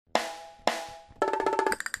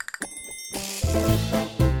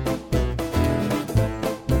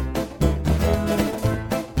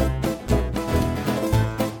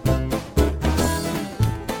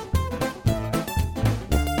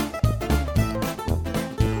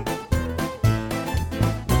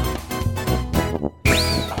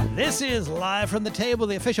This is Live from the Table,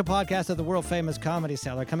 the official podcast of the world-famous Comedy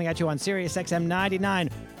Cellar, coming at you on Sirius XM 99.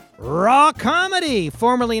 Raw Comedy,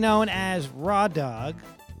 formerly known as Raw Dog.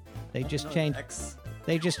 They just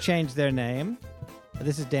changed their name.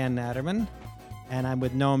 This is Dan Natterman, and I'm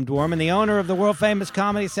with Noam Dworman, the owner of the world-famous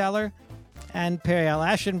Comedy Cellar. And Periel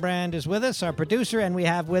Aschenbrand is with us, our producer, and we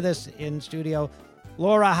have with us in studio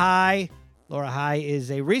Laura High. Laura High is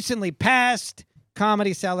a recently passed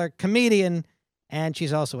Comedy Cellar comedian, and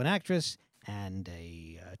she's also an actress and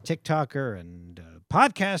a TikToker and a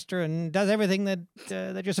podcaster and does everything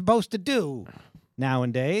that you're supposed to do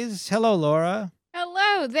nowadays. Hello, Laura.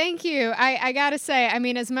 Hello, thank you. I gotta say, I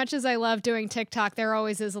mean, as much as I love doing TikTok, there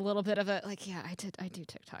always is a little bit of a, like, yeah, I do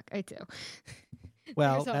TikTok. I do.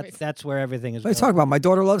 Well, that's where everything is. What are you talking about? My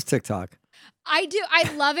daughter loves TikTok. I do.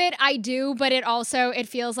 I love it. I do. But it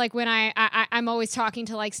feels like when I'm always talking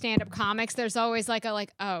to like stand-up comics, there's always like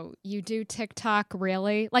oh, you do TikTok,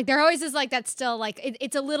 really? Like there always is like that's still like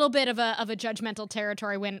it's a little bit of a judgmental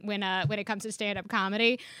territory when it comes to stand-up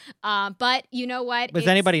comedy. But you know what? Was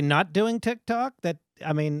anybody not doing TikTok?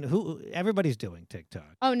 Everybody's doing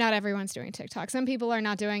TikTok. Oh, not everyone's doing TikTok. Some people are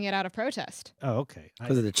not doing it out of protest. Oh, okay.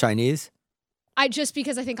 Because of the Chinese?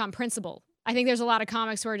 Because I think on principle. I think there's a lot of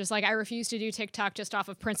comics who are just like, I refuse to do TikTok just off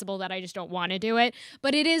of principle that I just don't want to do it.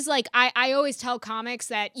 But it is like, I always tell comics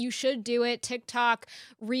that you should do it. TikTok,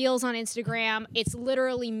 Reels on Instagram, it's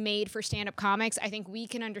literally made for stand-up comics. I think we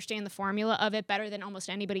can understand the formula of it better than almost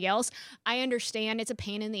anybody else. I understand it's a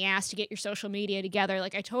pain in the ass to get your social media together.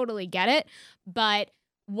 Like, I totally get it. But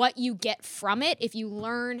what you get from it, if you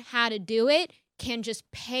learn how to do it, can just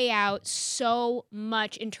pay out so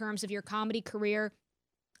much in terms of your comedy career.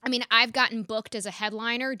 I mean, I've gotten booked as a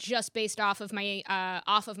headliner just based off of my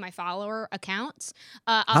follower accounts.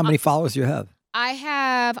 How many followers do you have? I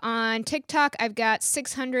have on TikTok, I've got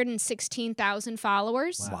 616,000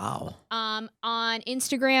 followers. Wow. On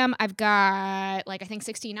Instagram, I've got I think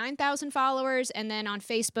 69,000 followers, and then on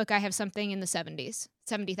Facebook, I have something in the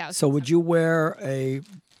 70,000. So would you wear a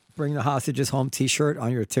Bring the Hostages Home T-shirt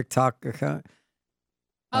on your TikTok account?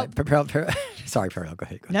 Oh. Sorry, Periel, go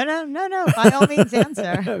ahead. No. By all means,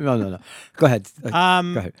 answer. No. Go ahead. Go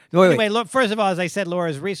ahead. No, anyway, look, first of all, as I said,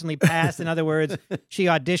 Laura's recently passed. In other words, she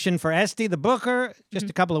auditioned for Esty, the booker, just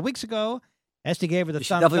a couple of weeks ago. Esty gave her the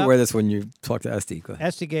thumbs up. Definitely wear this when you talk to Esty. Go ahead.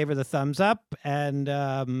 Esty gave her the thumbs up. And,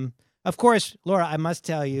 of course, Laura, I must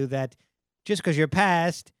tell you that just because you're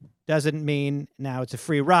passed doesn't mean now it's a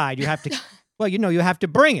free ride. You have to, you have to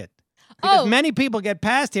bring it. Because many people get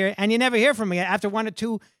passed here, and you never hear from me after one or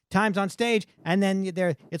two times on stage, and then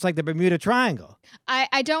it's like the Bermuda Triangle.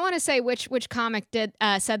 I don't want to say which comic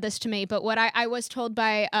said this to me, but what I was told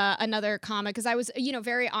by another comic, because I was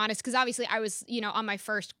very honest, because obviously I was on my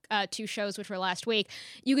first two shows, which were last week.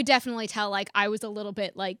 You could definitely tell like I was a little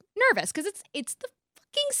bit like nervous because it's the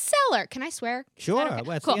Cellar. Can I swear? Sure. Okay?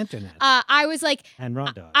 Well, it's cool. the internet. I was like, and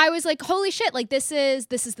Raw Dog. I was like, holy shit! Like this is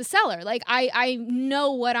the Cellar. Like I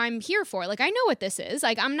know what I'm here for. Like I know what this is.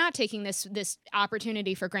 Like I'm not taking this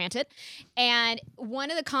opportunity for granted. And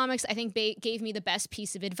one of the comics I think gave me the best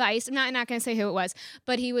piece of advice. I'm not going to say who it was,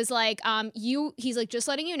 but he was like, he's like, just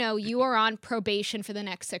letting you know, you are on probation for the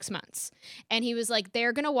next 6 months. And he was like,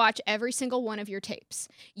 they're gonna watch every single one of your tapes.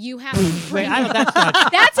 You have to. Wait, that's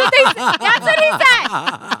not. That's what they. That's what he said.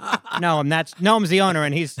 No, Noam's the owner,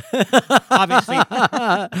 and he's obviously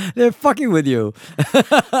they're fucking with you.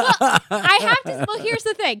 I have to. Well, here's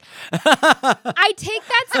the thing. I take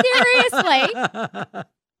that seriously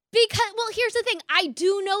because, here's the thing. I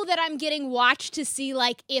do know that I'm getting watched to see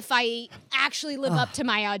like if I actually live up to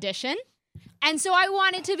my audition, and so I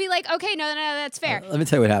wanted to be like, okay, no, that's fair. Let me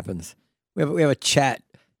tell you what happens. We have a chat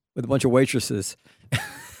with a bunch of waitresses.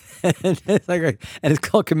 and it's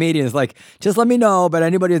called Comedians. Like, just let me know, but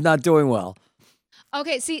anybody who's not doing well.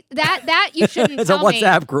 Okay, see, that you shouldn't it's tell me. It's a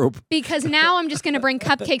WhatsApp group. Because now I'm just going to bring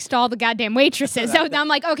cupcakes to all the goddamn waitresses. So I'm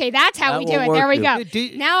like, okay, that's how we do it. won't There we work,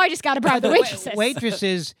 go. Now I just got to bribe the waitresses.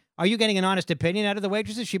 Waitresses, are you getting an honest opinion out of the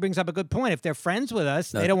waitresses? She brings up a good point. If they're friends with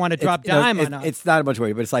us, they don't want to drop dime on us. It's not a bunch of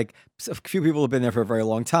waiters, but it's like a few people have been there for a very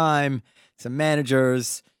long time, some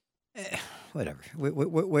managers. Whatever.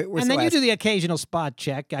 And then you do the occasional spot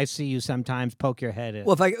check. I see you sometimes poke your head in.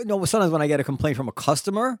 Well, sometimes when I get a complaint from a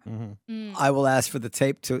customer, I will ask for the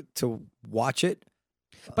tape to watch it.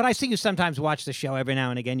 But I see you sometimes watch the show every now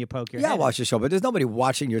and again. You poke your head. Yeah, I watch the show, but there's nobody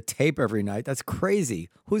watching your tape every night. That's crazy.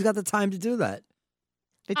 Who's got the time to do that?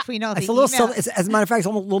 between all the It's a little. emails. As a matter of fact, it's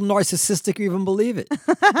almost a little narcissistic. You even believe it.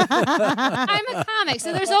 I'm a comic,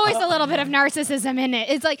 so there's always a little bit of narcissism in it.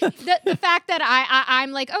 It's like the fact that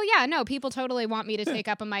I'm like, oh yeah, no, people totally want me to take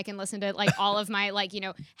up a mic and listen to like all of my like,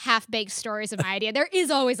 half-baked stories of my idea. There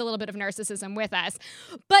is always a little bit of narcissism with us.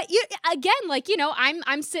 But again, like,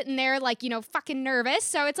 I'm sitting there like, fucking nervous.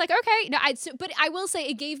 So it's like, okay, no, but I will say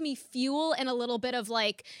it gave me fuel and a little bit of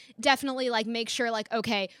like, definitely like make sure like,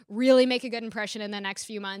 okay, really make a good impression in the next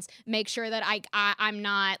few months. Make sure that I'm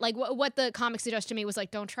not like what the comic suggested to me was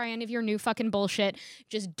like, don't try any of your new fucking bullshit.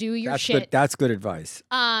 Just do your shit. That's good advice.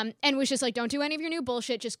 And was just like, don't do any of your new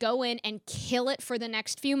bullshit. Just go in and kill it for the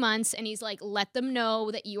next few months. And he's like, let them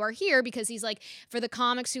know that you are here, because he's like, for the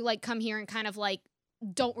comics who like come here and kind of like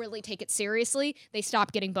don't really take it seriously, they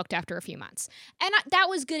stop getting booked after a few months. And that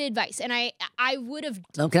was good advice. And I would have.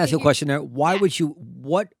 Now, can I ask you a question there? Why would you?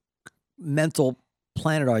 What mental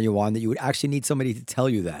planet are you on that you would actually need somebody to tell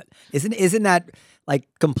you that? Isn't that like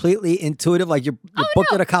completely intuitive? Like you're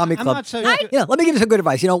booked at a comedy club. not so- Let me give you some good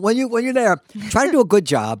advice. When you're there, try to do a good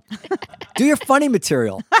job. Do your funny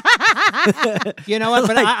material. You know what?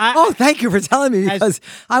 But Like, thank you for telling me, because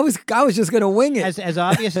I was just going to wing it. as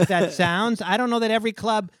obvious as that sounds, I don't know that every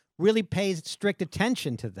club really pays strict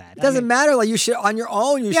attention to that. It doesn't matter. Like you should on your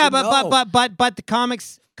own. You should know. but the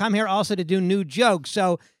comics come here also to do new jokes,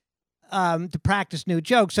 so to practice new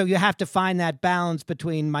jokes. So you have to find that balance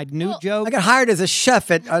between my new joke. I got hired as a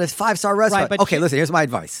chef at this 5-star restaurant. but okay, listen. Here's my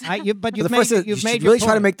advice. You've For the made, first, you've you should made really your try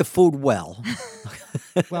to point. make the food well.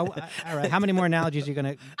 Well, all right. How many more analogies are you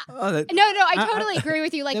going to? No, I totally agree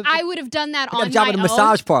with you. Like, I would have done that I got on a job my at a own.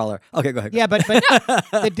 massage parlor. Okay, go ahead. Yeah, but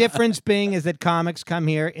the difference being is that comics come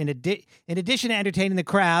here in addition to entertaining the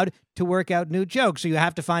crowd to work out new jokes. So you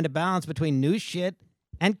have to find a balance between new shit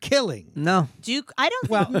and killing. No. I don't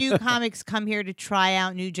think new comics come here to try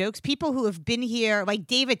out new jokes. People who have been here, like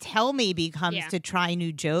David Tell maybe comes to try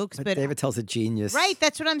new jokes. But David Tell's a genius. Right,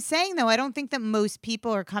 that's what I'm saying, though. I don't think that most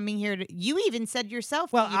people are coming here to... You even said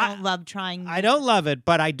yourself that you don't love trying... I don't love it,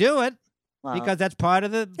 but I do it because that's part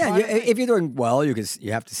of the... Yeah, if you're doing well, you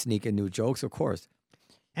have to sneak in new jokes, of course.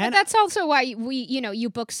 And that's also why you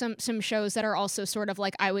book some shows that are also sort of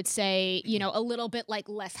like, I would say, a little bit like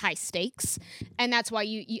less high stakes. And that's why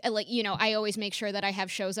I always make sure that I have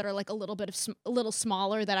shows that are like a little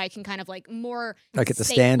smaller, that I can kind of like more Like at the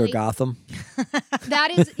safely. Stand or Gotham.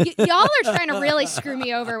 That is, y'all are trying to really screw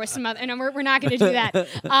me over with some other, and we're not going to do that.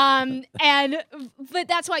 But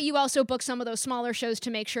that's why you also book some of those smaller shows to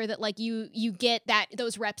make sure that like you get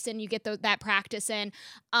those reps in, you get that practice in.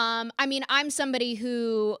 I mean, I'm somebody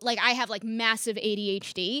who, like, I have like massive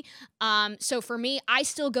ADHD. So for me, I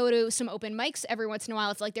still go to some open mics every once in a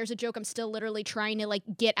while. If like there's a joke I'm still literally trying to like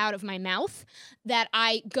get out of my mouth, that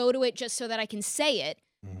I go to it just so that I can say it.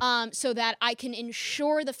 So that I can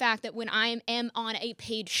ensure the fact that when I am on a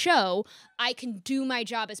paid show, I can do my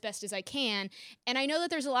job as best as I can. And I know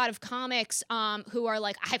that there's a lot of comics who are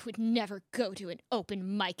like, I would never go to an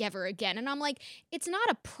open mic ever again. And I'm like, it's not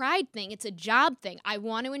a pride thing. It's a job thing. I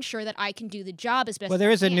want to ensure that I can do the job as best as I can. Well,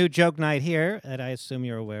 there is a new joke night here that I assume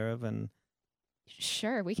you're aware of. And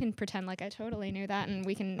sure, we can pretend like I totally knew that, and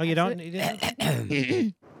we can... Oh, you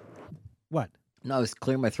don't? What? No, I was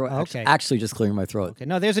clearing my throat. Oh, okay. Actually, just clearing my throat. Okay.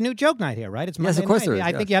 No, there's a new joke night here, right? It's Yes, Monday of course night. there is,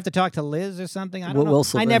 I think you have to talk to Liz or something. I don't know. Will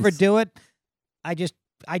I never Sylvanus. do it.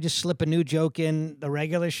 I just slip a new joke in the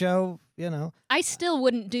regular show, I still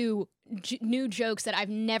wouldn't do new jokes that I've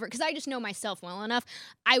never, because I just know myself well enough.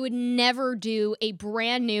 I would never do a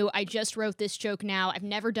brand new, I just wrote this joke now, I've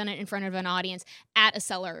never done it in front of an audience at a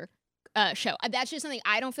cellar show. That's just something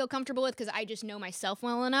I don't feel comfortable with, because I just know myself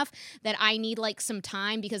well enough that I need like some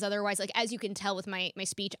time, because otherwise, like, as you can tell with my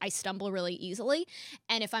speech, I stumble really easily.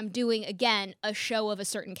 And if I'm doing, again, a show of a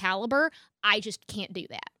certain caliber, I just can't do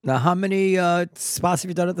that. Now, how many spots have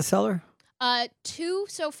you done at the Cellar? 2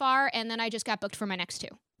 so far, and then I just got booked for my next 2.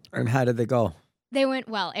 And how did they go? They went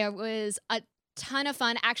well. It was a ton of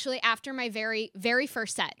fun. Actually, after my very, very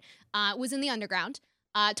first set, was in the Underground.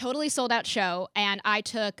 Totally sold out show, and I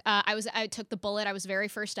took the bullet. I was very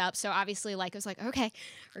first up, so obviously, like, I was like, okay,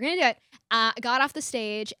 we're gonna do it. I got off the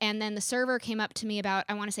stage, and then the server came up to me about,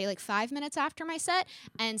 I want to say, like 5 minutes after my set,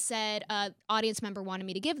 and said, audience member wanted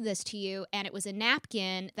me to give this to you, and it was a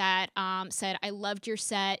napkin that said, I loved your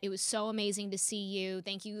set. It was so amazing to see you.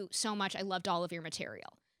 Thank you so much. I loved all of your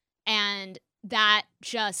material, and that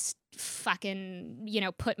just fucking,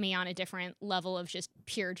 put me on a different level of just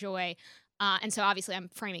pure joy. And so obviously I'm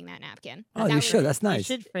framing that napkin. Oh, you should. That's You nice.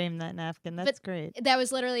 should frame that napkin. That's great. That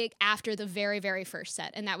was literally after the very, very first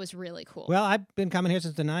set, and that was really cool. Well, I've been coming here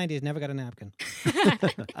since the 90s, never got a napkin.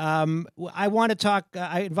 I want to talk,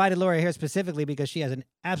 I invited Laura here specifically because she has an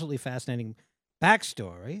absolutely fascinating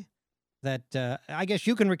backstory that I guess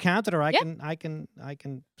you can recount it, or I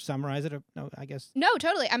can summarize it. Or no, I guess. No,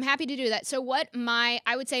 totally. I'm happy to do that. So what I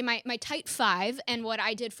would say my type 5 and what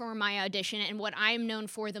I did for my audition and what I'm known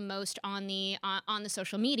for the most on the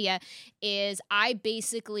social media is I'm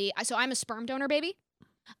a sperm donor baby.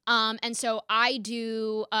 And so I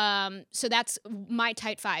do, so that's my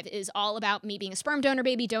type 5 is all about me being a sperm donor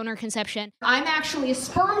baby, donor conception. I'm actually a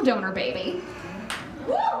sperm donor baby.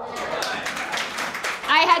 Woo!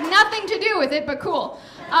 I had nothing to do with it, but cool.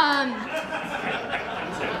 I'm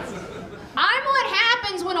what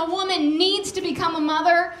happens when a woman needs to become a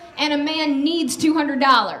mother and a man needs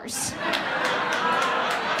 $200.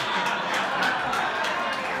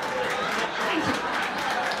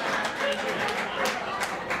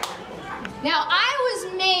 Now, I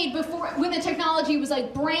was made when the technology was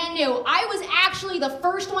like brand new. I was actually the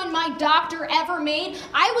first one my doctor ever made.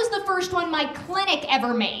 I was the first one my clinic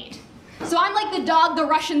ever made. So I'm like the dog the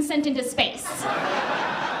Russians sent into space.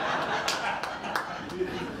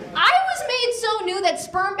 I was made so new that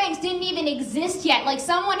sperm banks didn't even exist yet. Like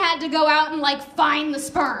someone had to go out and like find the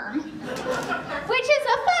sperm, which is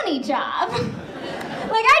a funny job.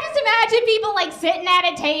 Like I just imagine people like sitting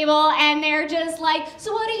at a table and they're just like,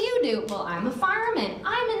 so what do you do? Well, I'm a fireman.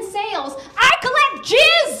 I'm in sales. I collect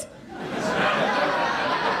jizz!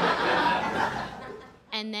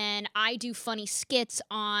 And then I do funny skits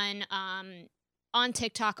on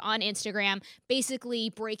TikTok, on Instagram, basically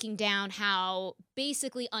breaking down how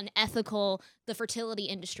basically unethical the fertility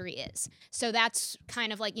industry is. So that's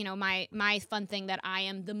kind of like, my fun thing that I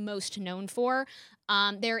am the most known for.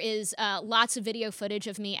 There is lots of video footage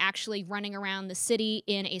of me actually running around the city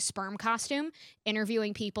in a sperm costume,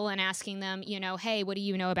 interviewing people and asking them, hey, what do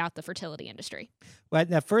you know about the fertility industry? Well,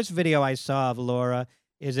 that first video I saw of Laura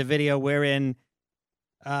is a video wherein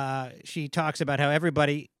she talks about how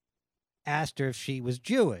everybody asked her if she was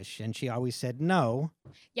Jewish, and she always said no.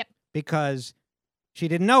 Yep. Because she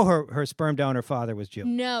didn't know her sperm donor father was Jewish.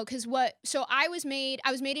 No, because so I was made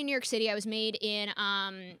in New York City. I was made in,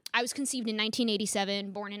 I was conceived in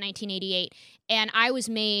 1987, born in 1988, and I was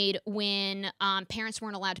made when parents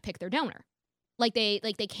weren't allowed to pick their donor. Like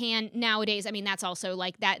they can nowadays. I mean, that's also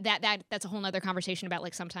like that's a whole nother conversation about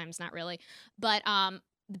like sometimes not really. But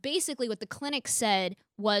basically what the clinic said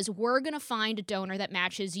was we're going to find a donor that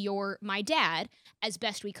matches my dad as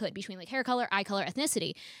best we could between like hair color, eye color,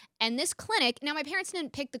 ethnicity. And this clinic, now my parents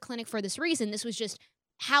didn't pick the clinic for this reason. This was just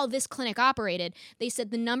how this clinic operated. They said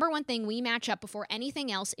the number one thing we match up before anything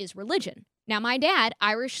else is religion. Now my dad,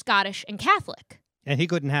 Irish, Scottish, and Catholic. And he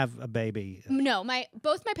couldn't have a baby. No,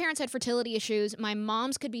 both my parents had fertility issues. My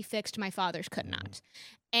mom's could be fixed. My father's could not.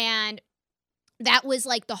 And that was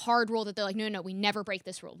like the hard rule that they're like, no, we never break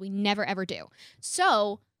this rule. We never, ever do.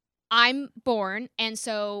 So I'm born, and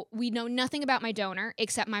so we know nothing about my donor,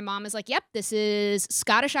 except my mom is like, yep, this is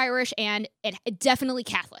Scottish, Irish, and it definitely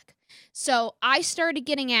Catholic. So I started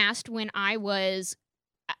getting asked when I was,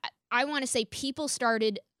 I want to say people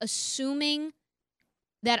started assuming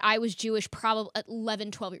that I was Jewish probably at 11,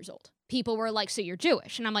 12 years old. People were like, so you're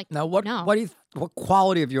Jewish. And I'm like, now what no. What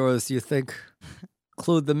quality of yours do you think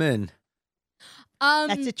clued them in?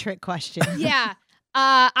 That's a trick question. Yeah.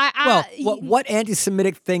 What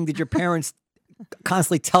anti-Semitic thing did your parents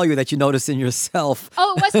constantly tell you that you noticed in yourself?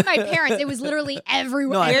 Oh, it wasn't my parents. It was literally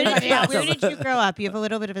everywhere. Where did you grow up? You have a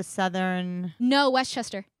little bit of a southern. No,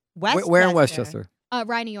 Westchester. Where in Westchester?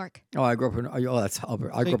 Rye, New York. Oh, I grew up in. Oh, that's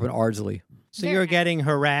Albert. I grew up in Ardsley. So you're getting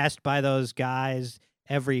harassed by those guys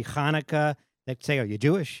every Hanukkah that say, "Are you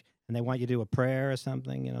Jewish?" And they want you to do a prayer or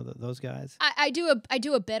something, those guys. I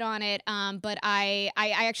do a bit on it, but I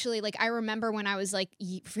actually I remember when I was like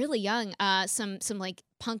really young, some like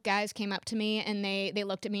punk guys came up to me and they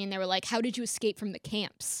looked at me and they were like, "How did you escape from the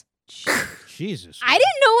camps?" Jesus, I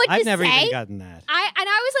didn't know what to say. I've never even gotten that. I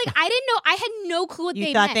was like, I didn't know. I had no clue what they meant.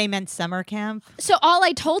 You thought they meant summer camp? So all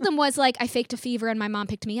I told them was like, I faked a fever and my mom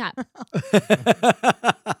picked me up.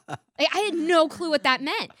 I had no clue what that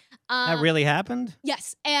meant. That really happened?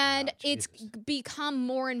 Yes, and it's become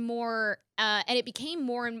more and more, and it became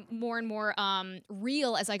more and more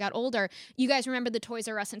real as I got older. You guys remember the Toys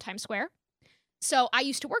R Us in Times Square? So I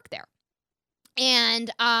used to work there.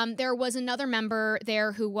 And there was another member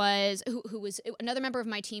there who was another member of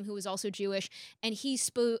my team who was also Jewish, and he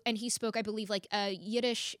spoke I believe like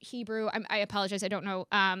Yiddish, Hebrew. I apologize, I don't know.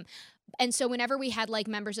 And so whenever we had like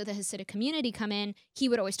members of the Hasidic community come in, he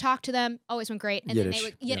would always talk to them. Always went great. And Yiddish, then they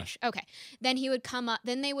would Yiddish. Yeah. Okay. Then he would come up.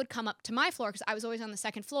 Then they would come up to my floor because I was always on the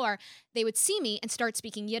second floor. They would see me and start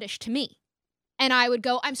speaking Yiddish to me. And I would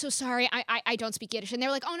go, I'm so sorry, I don't speak Yiddish. And they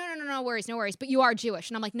were like, oh, no worries. But you are Jewish.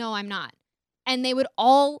 And I'm like, no, I'm not. And they would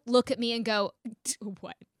all look at me and go,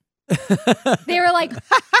 what? They were like,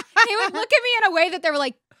 they would look at me in a way that they were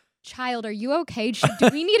like, child, are you okay? Do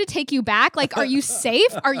we need to take you back? Like, are you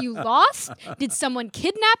safe? Are you lost? Did someone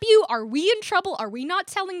kidnap you? Are we in trouble? Are we not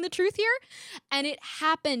telling the truth here? And it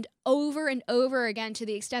happened over and over again to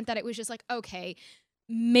the extent that it was just like, okay,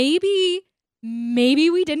 maybe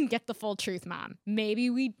we didn't get the full truth, Mom.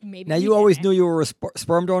 Maybe. Now, you always knew you were a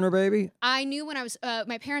sperm donor, baby? I knew when I was,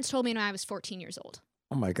 my parents told me when I was 14 years old.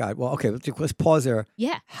 Oh, my God. Well, okay, let's pause there.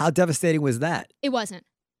 Yeah. How devastating was that? It wasn't.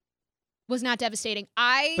 Was not devastating.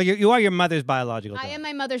 But you are your mother's biological daughter. I am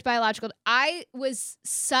my mother's biological. I was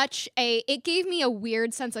it gave me a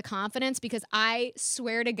weird sense of confidence because I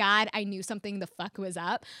swear to God, I knew something the fuck was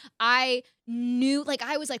up. I knew, like,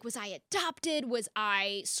 I was like, was I adopted? Was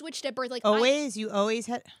I switched at birth? Like, you always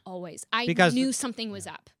had? Always. I knew something was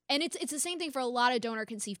up. And it's the same thing for a lot of donor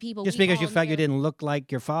conceived people. Just because you felt you didn't look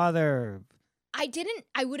like your father? I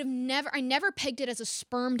never pegged it as a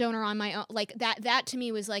sperm donor on my own. Like that to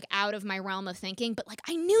me was like out of my realm of thinking, but like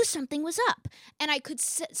I knew something was up and I could,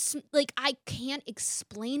 like, I can't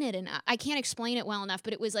explain it enough. I can't explain it well enough,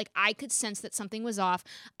 but it was like, I could sense that something was off.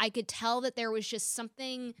 I could tell that there was just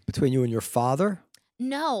something. Between you and your father?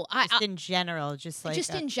 No, in general,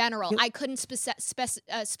 in general. I couldn't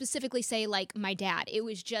specifically say like my dad. It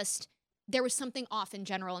was just, there was something off in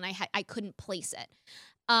general and I couldn't place it.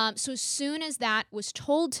 So as soon as that was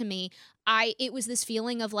told to me, it was this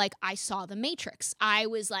feeling of like, I saw the Matrix. I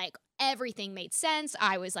was like, everything made sense.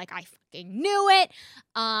 I was like, I fucking knew it.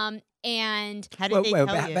 And how did they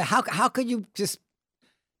tell you? But how could you just,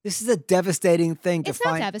 this is a devastating thing to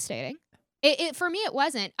find. It's not devastating. For me, it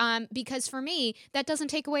wasn't. Because for me, that doesn't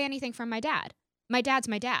take away anything from my dad. My dad's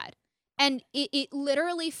my dad. And it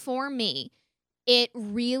literally, for me, it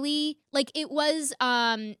really, like, it was,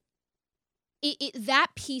 that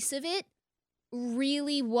piece of it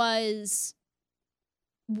really was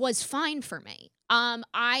fine for me.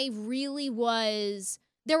 I really was.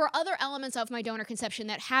 There were other elements of my donor conception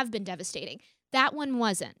that have been devastating. That one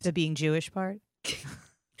wasn't. The being Jewish part?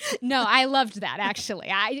 No, I loved that,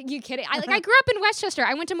 actually. You kidding? I grew up in Westchester.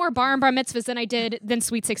 I went to more bar and bar mitzvahs than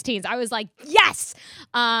Sweet 16s. I was like, yes!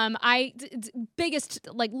 Biggest,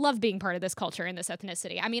 like, love being part of this culture and this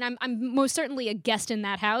ethnicity. I mean, I'm most certainly a guest in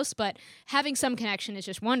that house, but having some connection is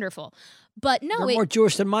just wonderful. But no, you're more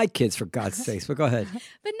Jewish than my kids, for God's sakes. But go ahead.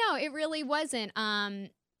 But no, it really wasn't.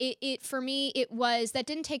 For me, it was, that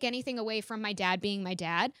didn't take anything away from my dad being my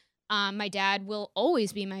dad. My dad will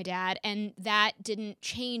always be my dad, and that didn't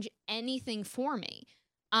change anything for me.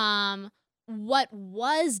 What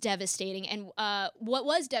was devastating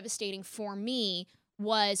for me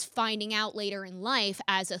was finding out later in life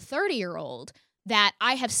as a 30-year-old that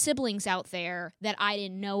I have siblings out there that I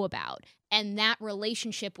didn't know about, and that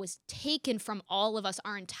relationship was taken from all of us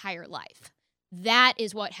our entire life. That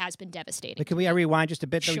is what has been devastating. But can we rewind just a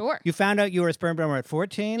bit? Sure. You found out you were a sperm donor at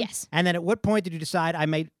 14? Yes. And then at what point did you decide I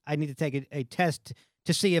need to take a test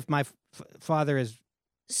to see if my father is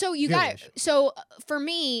So you Jewish? So for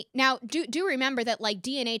me, now do remember that like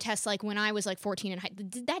DNA tests, like when I was like 14 and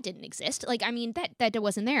that didn't exist. Like, I mean, that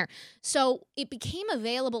wasn't there. So it became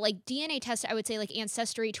available, like DNA tests, I would say like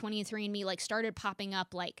Ancestry, 23andMe, like started popping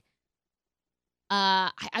up like,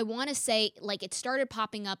 I want to say like it started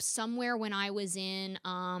popping up somewhere when I was in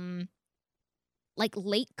like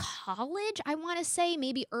late college. I want to say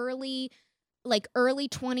maybe early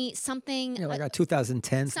 20 something. Yeah, like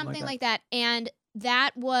 2010, something like that. And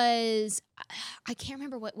that was, I can't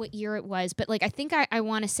remember what year it was, but like I think I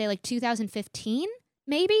want to say like 2015,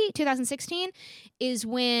 maybe 2016 is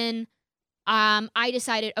when I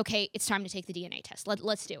decided, okay, it's time to take the DNA test.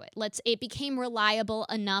 Let's do it. It became reliable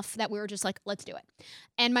enough that we were just like, let's do it.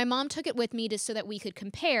 And my mom took it with me just so that we could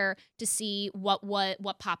compare to see what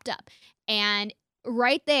popped up. And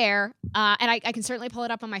right there, and I can certainly pull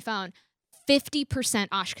it up on my phone, 50%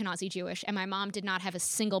 Ashkenazi Jewish, and my mom did not have a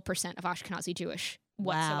single % of Ashkenazi Jewish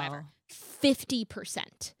whatsoever. Wow.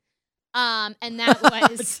 50%. And that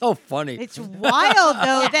It's was so funny. It's wild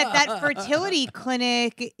though that fertility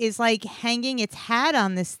clinic is like hanging its hat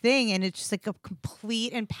on this thing, and it's just like a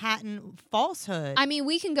complete and patent falsehood. I mean,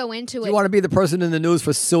 we can go into Do it. you want to be the person in the news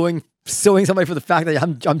for suing somebody for the fact that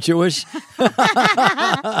I'm Jewish?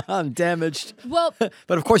 I'm damaged. Well,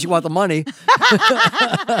 But of course you want the money.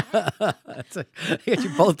 It's like, I get you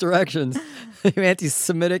both directions. You're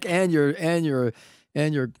anti-Semitic and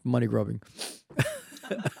you're money grubbing.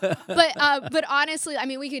 but honestly, I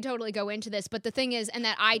mean, we could totally go into this. But the thing is, and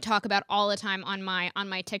that I talk about all the time on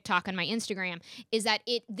my TikTok and my Instagram, is that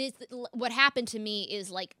what happened to me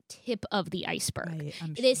is like tip of the iceberg. Right,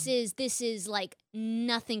 I'm This sure. is like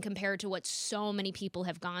nothing compared to what so many people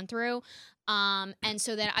have gone through. And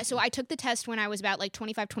so I took the test when I was about like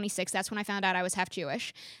 25, 26. That's when I found out I was half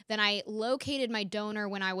Jewish. Then I located my donor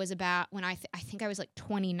when I think I was like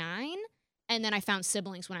 29. And then I found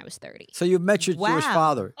siblings when I was 30. So you've met your Jewish Wow.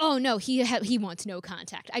 father. Oh no, he wants no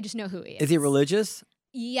contact. I just know who he is. Is he religious?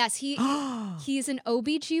 Yes, he's an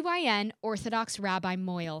OBGYN Orthodox Rabbi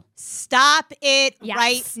Moyle. Stop it Yes.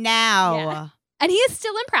 right now. Yeah. And he is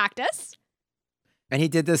still in practice. And he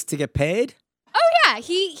did this to get paid? Yeah,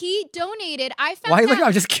 he donated. I found Why are you out. looking?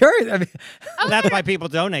 I'm just curious. I mean, That's why people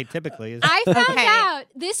donate typically. I found Okay. out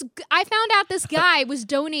this guy was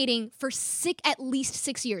donating for at least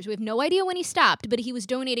 6 years. We have no idea when he stopped, but he was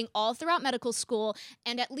donating all throughout medical school,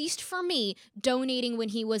 and at least for me, donating when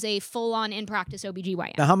he was a full-on in-practice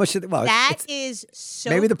OBGYN. now how much? Well, That it's- is so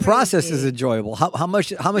maybe the process is crazy. enjoyable. How much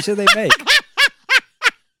do they make?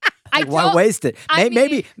 I Why don't- waste it? I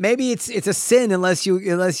Maybe it's a sin unless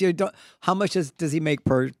you don't. How much does he make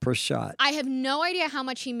per shot? I have no idea how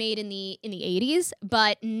much he made in the 80s,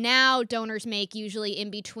 but now donors make usually in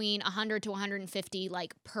between 100 to 150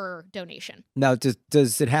 like per donation. Now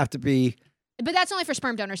does it have to be? But that's only for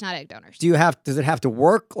sperm donors, not egg donors. Does it have to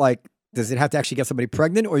work? Like, does it have to actually get somebody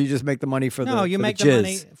pregnant, or you just make the money for the? No, you for make the the jizz?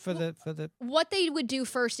 money for the. What they would do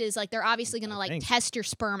first is like they're obviously going to like think. test your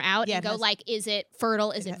sperm out Yeah, and it go has- like, is it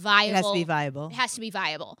fertile? Is it It viable? has to be viable. It has to be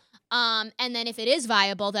viable. And then if it is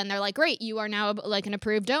viable, then they're like, great, you are now like an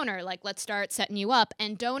approved donor. Like, let's start setting you up.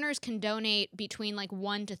 And donors can donate between like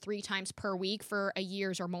 1 to 3 times per week for a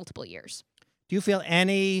year's or multiple years. Do you feel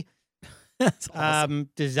any That's awesome.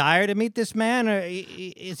 desire to meet this man, or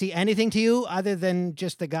is he anything to you other than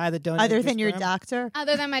just the guy that donated? Other than your sperm? doctor?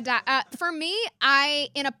 Other than my for me, I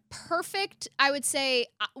would say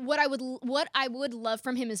what I would love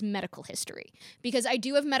from him is medical history, because I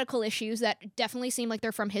do have medical issues that definitely seem like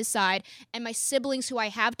they're from his side, and my siblings who I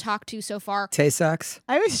have talked to so far, Tay-Sachs?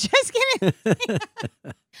 I was just gonna.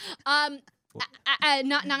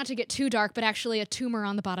 not to get too dark, but actually a tumor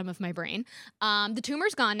on the bottom of my brain. The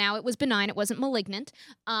tumor's gone now. It was benign. It wasn't malignant.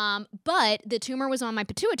 But the tumor was on my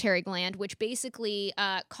pituitary gland, which basically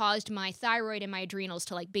caused my thyroid and my adrenals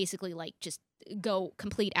to like basically like just go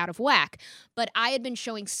complete out of whack. But I had been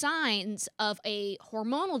showing signs of a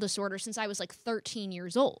hormonal disorder since I was like 13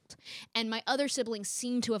 years old. And my other siblings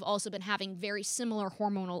seem to have also been having very similar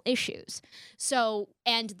hormonal issues. So,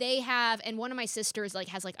 and one of my sisters like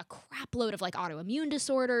has like a crap load of like autoimmune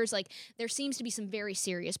disorders. Like there seems to be some very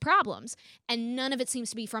serious problems, and none of it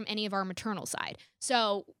seems to be from any of our maternal side.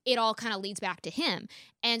 So it all kind of leads back to him.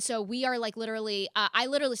 And so we are like literally, I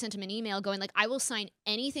literally sent him an email going like, I will sign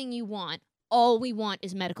anything you want. All we want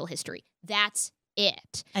is medical history. That's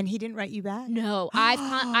it. And he didn't write you back? No,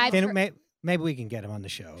 I've Maybe we can get him on the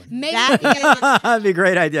show. maybe That'd be a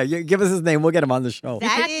great idea. You give us his name. We'll get him on the show.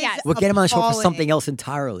 That Yes. is We'll get him on the show for appalling. something else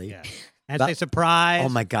entirely. Yeah. And But- say surprise. Oh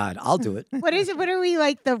my God, I'll do it. What is it? What are we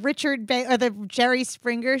like, the or the Jerry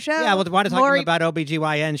Springer show? Yeah, well, why to talk Lori- about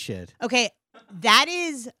OBGYN shit? Okay, that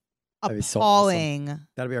is That'd be so appalling.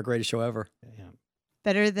 That'll be our greatest show ever. Yeah.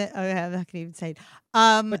 Better than I'm not gonna even say it.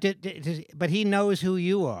 But he knows who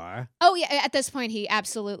you are. Oh yeah, at this point he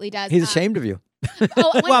absolutely does. He's ashamed of you.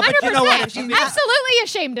 Oh, 100%. Well, but you know what? If you- Absolutely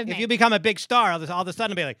ashamed of If me. you become a big star, all of a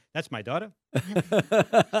sudden be like, "That's my daughter."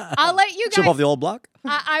 I'll let you Jump guys. off the old block.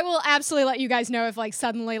 I will absolutely let you guys know if like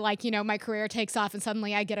suddenly like my career takes off and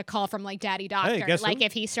suddenly I get a call from like Daddy Doctor, guess like so.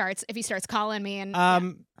 if he starts calling me and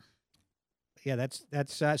Yeah, that's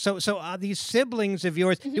so. These siblings of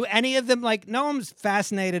yours, do any of them like? No one's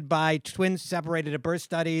fascinated by twins separated at birth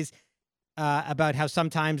studies. About how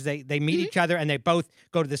sometimes they meet each other and they both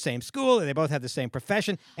go to the same school and they both have the same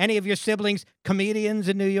profession. Any of your siblings comedians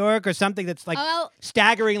in New York or something that's like well,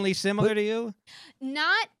 staggeringly similar to you?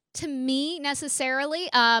 not to me necessarily.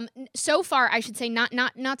 So far, I should say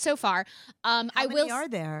not so far. How I many will are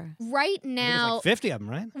there? right There's now. like 50 of them,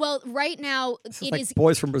 right? Well, right now This it is like is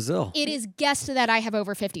boys from Brazil. it is guessed that I have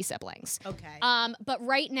over 50 siblings. Okay. But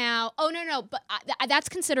right now, oh no, but that's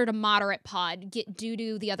considered a moderate pod due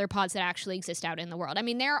to the other pods that actually exist out in the world. I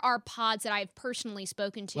mean, there are pods that I've personally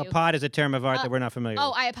spoken to. Well, pod is a term of art that we're not familiar Oh,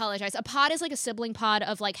 with. I apologize. A pod is like a sibling pod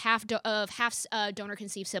of like half donor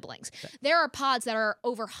conceived siblings. There are pods that are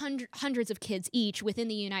over hundreds of kids each within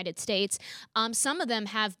the United States. Some of them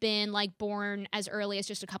have been like born as early as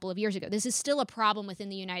just a couple of years ago. This is still a problem within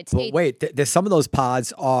the United States. But wait, there's some of those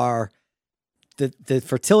pods are the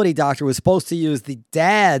fertility doctor was supposed to use the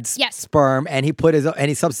dad's Yes. sperm, and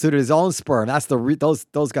he substituted his own sperm. That's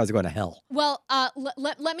those guys are going to hell. Well,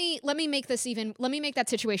 let me make that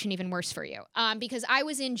situation even worse for you. Because I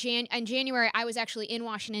was in January, I was actually in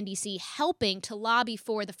Washington D.C. helping to lobby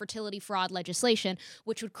for the fertility fraud legislation,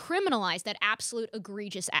 which would criminalize that absolute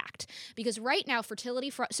egregious act. Because right now, fertility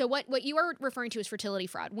fraud. So what you are referring to is fertility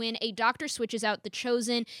fraud, when a doctor switches out the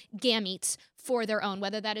chosen gametes for their own,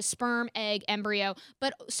 whether that is sperm, egg, embryo.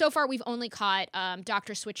 But so far, we've only caught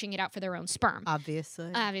doctors switching it out for their own sperm.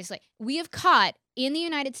 Obviously. We have caught in the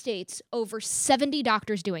United States over 70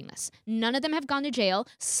 doctors doing this. None of them have gone to jail.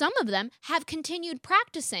 Some of them have continued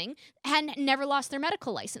practicing and never lost their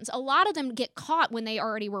medical license. A lot of them get caught when they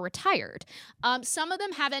already were retired. Some of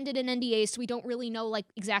them have ended in NDAs, so we don't really know like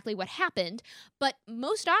exactly what happened. But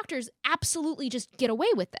most doctors absolutely just get away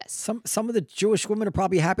with this. Some of the Jewish women are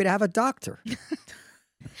probably happy to have a doctor.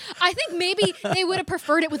 I think maybe they would have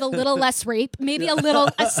preferred it with a little less rape, maybe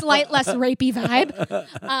a slight less rapey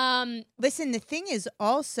vibe. Listen, the thing is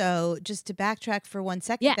also, just to backtrack for 1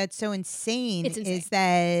 second, Yeah. that's so insane, It's insane. is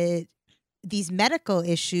that these medical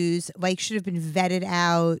issues like should have been vetted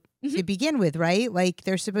out to begin with, right? Like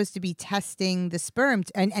they're supposed to be testing the sperm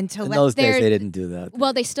and to In let those days, they're- they didn't do that.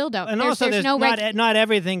 Well, they still don't. And There's also, there's no not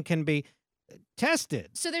everything can be tested.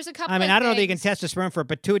 So there's a couple. I mean, of I don't know that you can things. test a sperm for a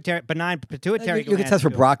benign pituitary You can gland test for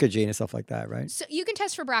too. broccogene and stuff like that, right? So you can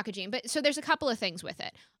test for BRCA but so there's a couple of things with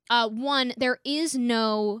it. One, there is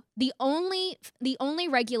the only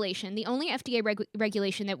regulation, the only FDA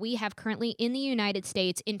regulation that we have currently in the United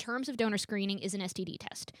States in terms of donor screening is an STD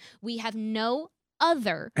test. We have no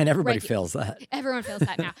other. And everybody fails that. Everyone fails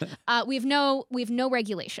that now. We have no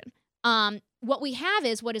regulation. What we have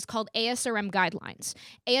is what is called ASRM guidelines.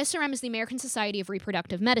 ASRM is the American Society of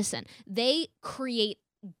Reproductive Medicine. They create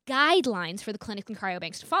guidelines for the clinics and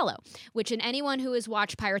cryobanks to follow, which anyone who has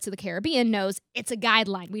watched Pirates of the Caribbean knows it's a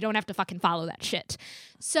guideline. We don't have to fucking follow that shit.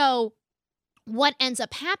 So what ends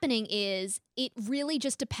up happening is it really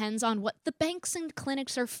just depends on what the banks and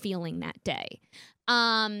clinics are feeling that day.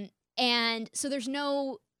 And so there's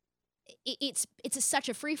no... It's such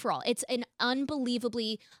a free-for-all. It's an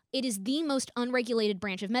it is the most unregulated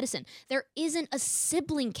branch of medicine. There isn't a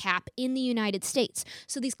sibling cap in the United States.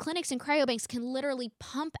 So these clinics and cryobanks can literally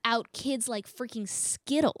pump out kids like freaking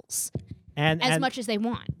Skittles as much as they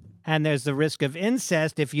want. And there's the risk of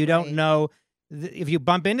incest if you don't know, if you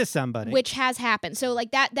bump into somebody. Which has happened. So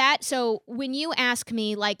like so when you ask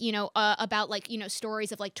me like, about like,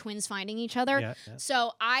 stories of like twins finding each other. Yeah.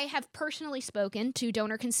 So I have personally spoken to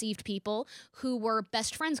donor conceived people who were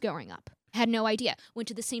best friends growing up. Had no idea. Went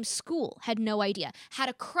to the same school. Had no idea. Had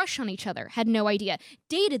a crush on each other. Had no idea.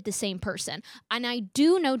 Dated the same person. And I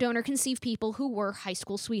do know donor conceived people who were high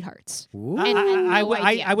school sweethearts. Ooh. And had no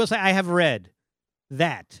idea. I will say I have read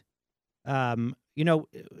that,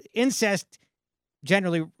 incest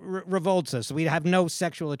generally revolts us. We have no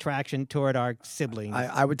sexual attraction toward our siblings.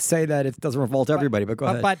 I would say that it doesn't revolt everybody, but go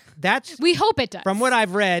ahead. But that's We hope it does. from what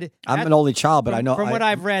I've read. I'm an only child, but I know. From what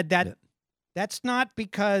I've read, yeah. that's not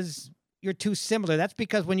because you're too similar. That's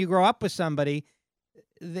because when you grow up with somebody,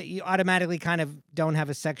 that you automatically kind of don't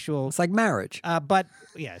have a sexual. It's like marriage. But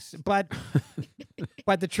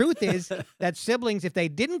the truth is that siblings, if they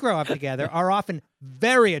didn't grow up together, are often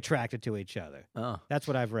very attracted to each other. Oh. That's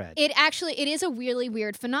what I've read. It is a really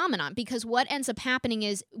weird phenomenon because what ends up happening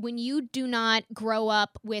is when you do not grow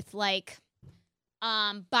up with like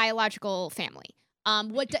biological family.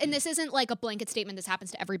 And this isn't like a blanket statement. This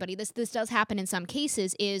happens to everybody. This does happen in some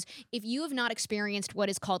cases. Is if you have not experienced what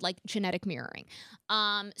is called like genetic mirroring.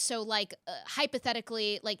 So like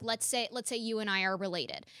hypothetically, like let's say you and I are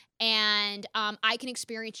related, and I can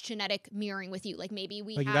experience genetic mirroring with you. Like maybe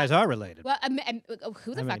we. Well, you guys are related. Well,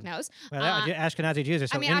 who the fuck knows? Well, Ashkenazi Jews are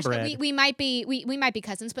so inbred. We might be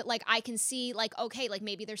cousins, but like I can see like okay, like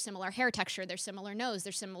maybe there's similar hair texture, there's similar nose,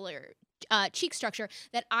 there's similar cheek structure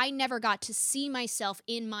that I never got to see myself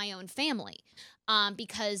in my own family.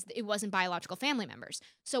 because it wasn't biological family members.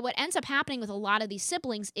 So what ends up happening with a lot of these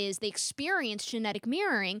siblings is they experience genetic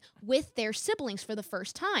mirroring with their siblings for the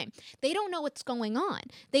first time. They don't know what's going on.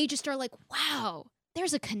 They just are like, wow,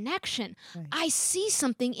 there's a connection. Right. I see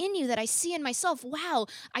something in you that I see in myself. Wow,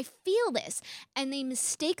 I feel this. And they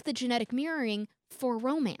mistake the genetic mirroring for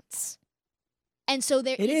romance. And so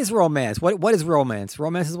there It is romance. What is romance?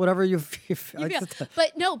 Romance is whatever you feel.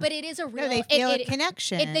 but it is a real. No, they feel a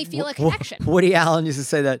connection. They feel a connection. Woody Allen used to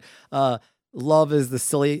say that love is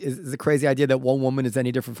the crazy idea that one woman is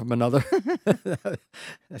any different from another.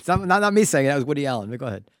 It's not me saying it. That was Woody Allen. Go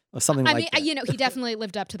ahead. Or something like that. He definitely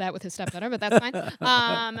lived up to that with his stepdaughter, but that's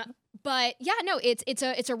fine. But yeah, no,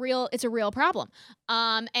 it's a real problem.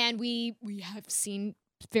 And we have seen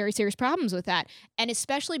very serious problems with that. And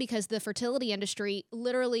especially because the fertility industry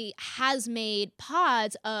literally has made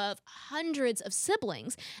pods of hundreds of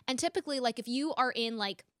siblings. And typically, like, if you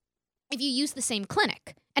use the same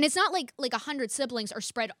clinic, and it's not like 100 siblings are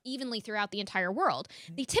spread evenly throughout the entire world,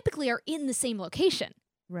 they typically are in the same location.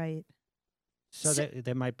 Right. So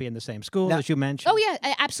they might be in the same school Now- as you mentioned. Oh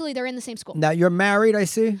yeah, absolutely, they're in the same school. Now you're married, I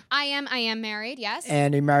see, I am married, yes.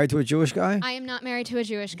 and you're married to a Jewish guy. I am not married to a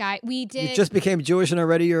Jewish guy. We did. You just became Jewish, and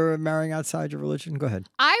already you're marrying outside your religion. Go ahead.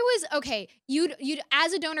 I was okay. You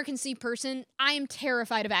as a donor conceived person, I am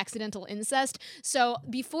terrified of accidental incest. So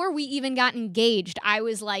before we even got engaged, I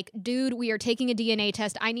was like, dude, we are taking a DNA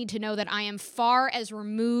test. I need to know that I am far as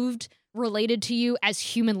removed related to you as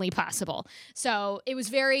humanly possible. So it was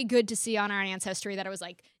very good to see on our ancestry that I was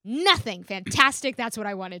like, nothing. Fantastic. That's what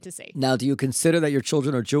I wanted to see. Now, do you consider that your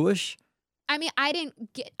children are Jewish? I mean,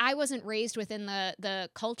 I wasn't raised within the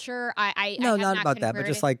culture. No, I have not about that, but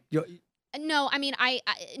just like No, I mean, I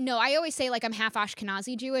always say like I'm half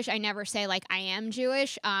Ashkenazi Jewish. I never say like I am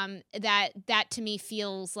Jewish. That to me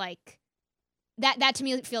feels like that to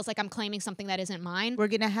me feels like I'm claiming something that isn't mine. We're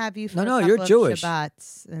gonna have you for No, a you're couple of Jewish.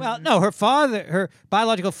 Shabbats. Well, no, her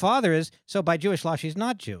biological father is, so by Jewish law, she's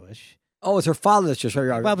not Jewish. oh, it's her father that's Jewish.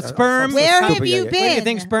 Well, but sperm. Where comes- have you Where do you been?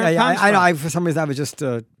 think sperm Yeah, comes I know. from? For some reason, I was just.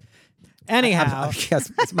 Anyhow,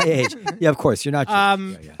 Yes, it's my age. Yeah, of course, you're not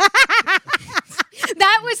Jewish. Yeah.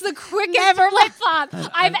 That was the quickest flip flop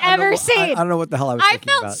I've ever seen. I don't know what the hell I was I thinking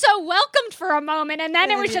felt about. so welcomed for a moment, and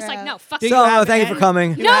then it was just like, no, fuck Do you. you have Thank you for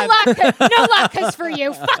coming. you No have- luck, cause for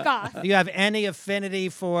you. Fuck off. Do you have any affinity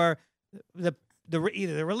for either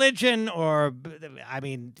the religion or, I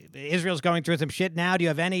mean, Israel's going through some shit now. Do you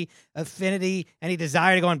have any affinity, any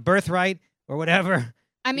desire to go on birthright or whatever?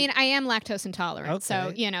 I mean, I am lactose intolerant, so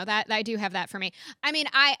Okay. that I do have that for me. I mean,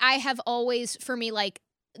 I have always, for me, like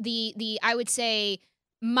the I would say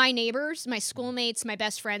my neighbors, my schoolmates, my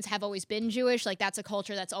best friends have always been Jewish. Like that's a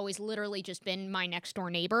culture that's always literally just been my next door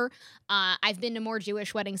neighbor. I've been to more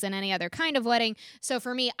Jewish weddings than any other kind of wedding. So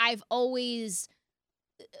for me, I've always.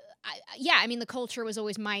 I mean, the culture was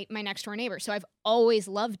always my next door neighbor, so I've always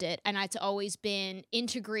loved it, and it's always been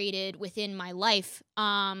integrated within my life.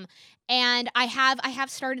 And I have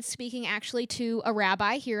started speaking actually to a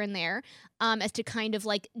rabbi here and there, as to kind of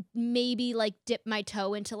like maybe like dip my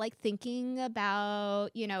toe into like thinking about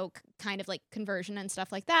kind of like conversion and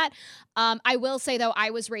stuff like that. I will say though, I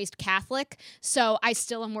was raised Catholic, so I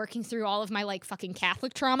still am working through all of my like fucking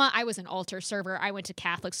Catholic trauma. I was an altar server. I went to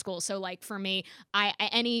Catholic school, so like for me,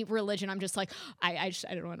 any religion, I'm just like I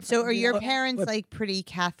don't want to. So are your parents like pretty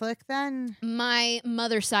Catholic then? My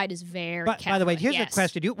mother's side is very But Catholic. by the way, here's yes. a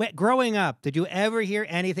question: growing up, did you ever hear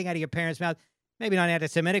anything out of your parents' mouth? Maybe not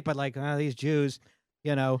anti-Semitic, but like these Jews,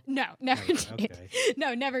 No, never did. Okay.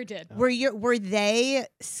 No, never did. Were they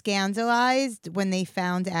scandalized when they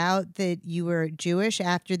found out that you were Jewish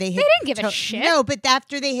after they had didn't give a shit. No, but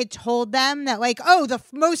after they had told them that like, oh, the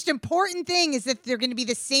most important thing is that they're going to be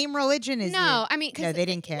the same religion as you. No, I mean, No, they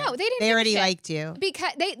didn't care. No, they didn't. They give a already shit. liked you.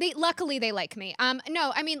 Because they luckily they like me.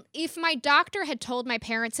 No, I mean, if my doctor had told my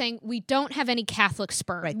parents saying we don't have any Catholic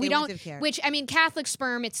sperm, Right, we they don't. wouldn't have cared. Which I mean, Catholic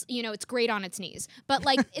sperm, it's it's great on its knees, but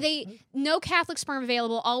like no Catholic sperm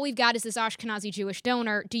available. All we've got is this Ashkenazi Jewish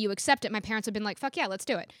donor. Do you accept it? My parents would have been like, fuck yeah, let's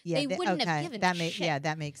do it. Yeah, they wouldn't have given that a makes shit. yeah,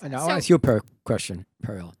 that makes sense. Now, I'll ask you a question,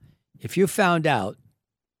 Periel. If you found out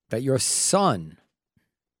that your son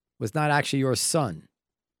was not actually your son,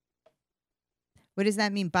 What does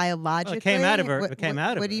that mean biologically? it came out of her. What, It came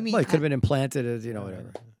out of What do you her. mean? well, it could have been implanted as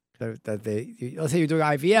whatever. Let's say you're doing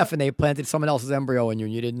IVF and they planted someone else's embryo in you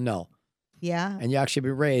and you didn't know, Yeah. and you actually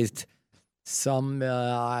raised some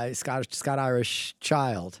Scott-Irish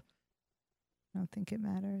child. I don't think it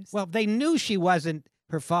matters. Well, they knew she wasn't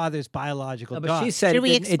her father's biological No, but daughter. she said. Should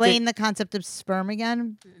we it didn't- explain the concept of sperm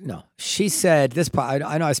again? No, she said this part.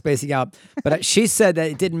 I know I'm spacing out, but she said that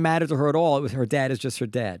it didn't matter to her at all. It was her dad is just her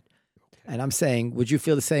dad. And I'm saying, would you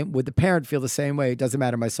feel the same? Would the parent feel the same way? It doesn't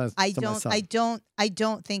matter. My son's I to my don't. son. I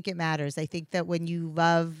don't think it matters. I think that when you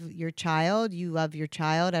love your child, you love your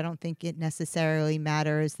child. I don't think it necessarily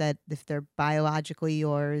matters that if they're biologically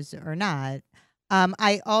yours or not.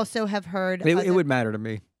 I also have heard. It would matter to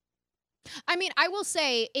me. I mean, I will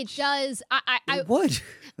say it does. I It would.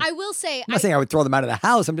 I will say I'm not saying I would throw them out of the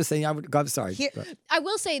house. I'm just saying I would. I'm sorry. I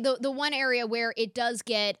will say the one area where it does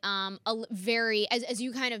get very, as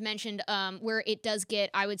you kind of mentioned, where it does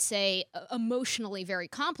get, I would say, emotionally very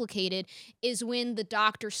complicated is when the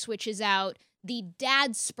doctor switches out the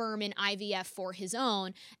dad's sperm in IVF for his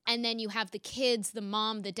own, and then you have the kids, the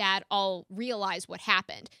mom, the dad all realize what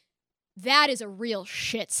happened. That is a real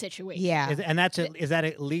shit situation. Yeah. Is that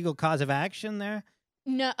a legal cause of action there?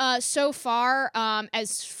 No, so far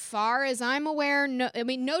as I'm aware, no. I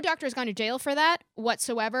mean, no doctor has gone to jail for that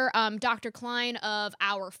whatsoever. Dr. Klein of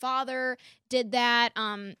Our Father did that.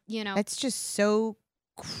 That's just so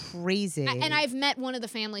crazy. And I've met one of the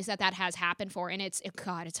families that has happened for, and it's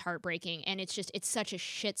heartbreaking, and it's such a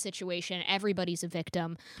shit situation. Everybody's a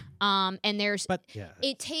victim,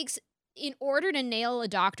 it takes. In order to nail a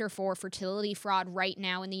doctor for fertility fraud right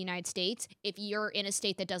now in the United States, if you're in a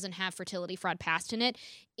state that doesn't have fertility fraud passed in it,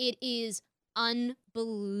 it is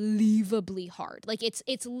unbelievably hard. Like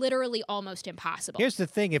it's literally almost impossible. Here's the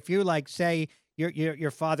thing: if you say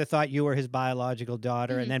your father thought you were his biological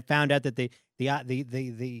daughter, and then found out that the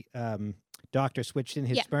doctor switched in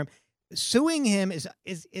his sperm, suing him is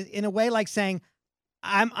in a way like saying,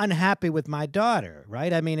 I'm unhappy with my daughter,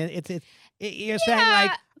 right? I mean, you're saying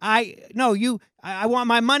like, I want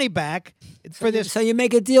my money back for this. So you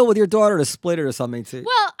make a deal with your daughter to split it or something too.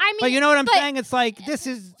 Well, I mean, but you know what I'm saying? It's like, this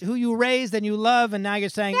is who you raised and you love, and now you're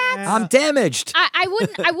saying I'm damaged.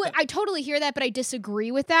 I totally hear that, but I disagree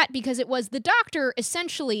with that because it was the doctor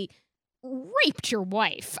essentially raped your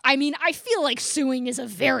wife. I mean, I feel like suing is a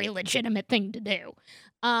very legitimate thing to do.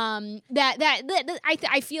 I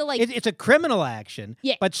feel like it's a criminal action.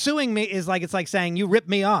 Yeah. But suing me is like, it's like saying you ripped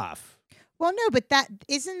me off. Well, no, but that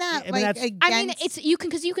isn't that I mean, against... I mean,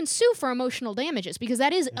 you can sue for emotional damages because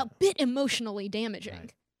that is a bit emotionally damaging.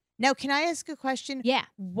 Right. Now, can I ask a question? Yeah.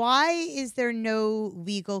 Why is there no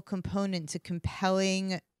legal component to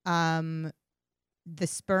compelling the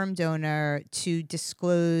sperm donor to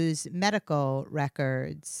disclose medical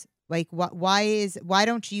records? Like, why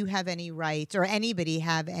don't you have any rights, or anybody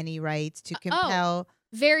have any rights to compel?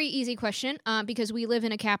 Very easy question, because we live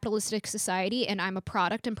in a capitalistic society and I'm a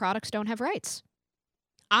product and products don't have rights.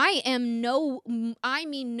 I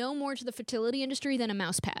mean no more to the fertility industry than a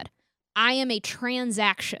mouse pad. I am a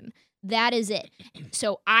transaction. That is it.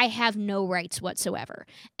 So I have no rights whatsoever.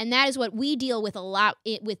 And that is what we deal with a lot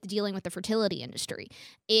with dealing with the fertility industry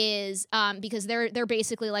is because they're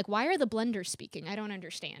basically like, why are the blenders speaking? I don't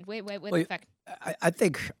understand. Wait, the fact. I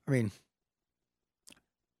think, I mean,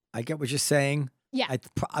 I get what you're saying. Yeah.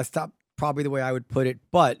 I thought probably the way I would put it,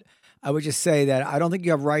 but I would just say that I don't think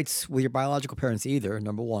you have rights with your biological parents either,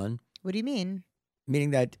 number one. What do you mean? Meaning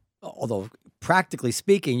that, although practically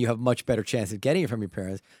speaking, you have a much better chance of getting it from your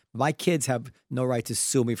parents, my kids have no right to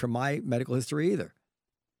sue me for my medical history either.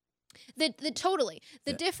 Totally.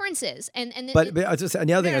 The difference is, and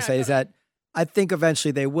the other thing I say is that I think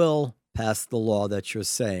eventually they will pass the law that you're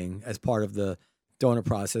saying as part of the donor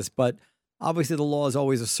process, but obviously the law is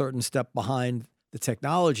always a certain step behind the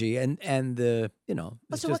technology and the,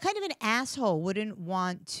 So what kind of an asshole wouldn't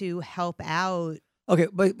want to help out? Okay,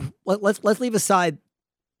 but let's leave aside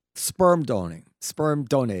sperm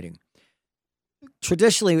donating.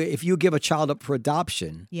 Traditionally, if you give a child up for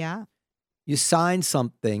adoption, you sign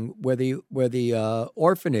something where the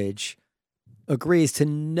orphanage agrees to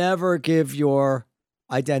never give your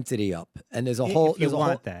identity up, and there's a whole. If you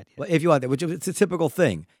want that, which is a typical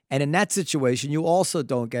thing. And in that situation, you also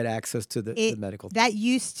don't get access to the medical. That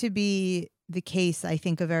used to be the case, I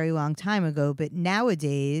think, a very long time ago. But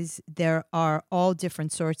nowadays, there are all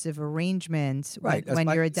different sorts of arrangements when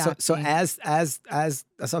you're adopting. So as that's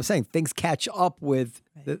what I'm saying, things catch up with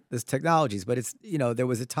this technologies. But it's there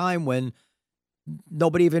was a time when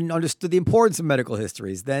nobody even understood the importance of medical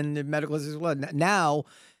histories. Then the medical histories. Now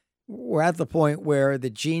we're at the point where the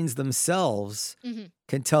genes themselves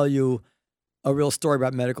can tell you a real story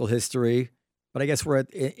about medical history, but I guess we're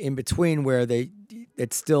in between where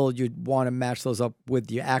it's still you'd want to match those up with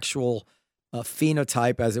the actual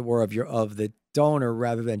phenotype, as it were, of the donor,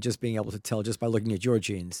 rather than just being able to tell just by looking at your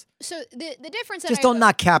genes. So the difference. Just don't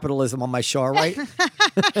knock capitalism on my show, right?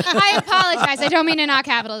 I apologize. I don't mean to knock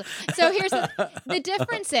capitalism. So here's the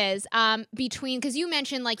difference is between, because you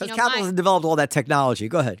mentioned capitalism developed all that technology.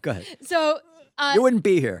 Go ahead. So you wouldn't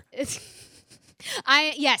be here.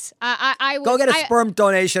 I was, Go get a sperm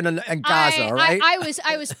donation in Gaza, all right? I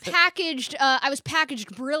was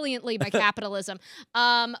packaged brilliantly by capitalism.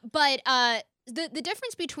 But the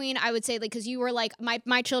difference between, I would say, like, because you were like,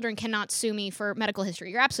 my children cannot sue me for medical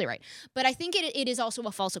history. You're absolutely right. But I think it is also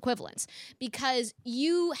a false equivalence, because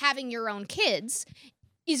you having your own kids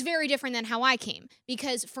is very different than how I came.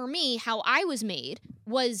 Because for me, how I was made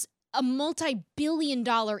was a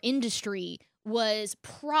multi-billion-dollar industry was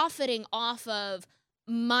profiting off of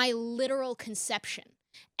my literal conception.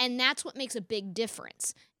 And that's what makes a big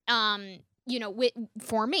difference.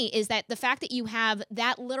 For me, is that the fact that you have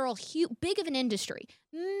that literal big of an industry,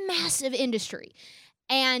 massive industry,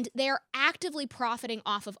 and they're actively profiting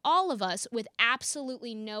off of all of us with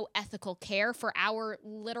absolutely no ethical care for our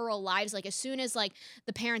literal lives. Like, as soon as like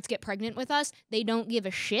the parents get pregnant with us, they don't give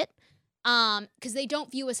a shit. Because they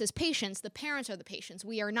don't view us as patients. The parents are the patients.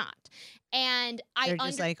 We are not. And they're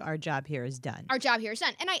just like, our job here is done. Our job here is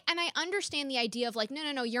done. And I understand the idea of like,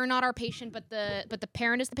 no, you're not our patient, but the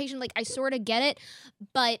parent is the patient. Like, I sort of get it,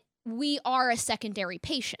 but we are a secondary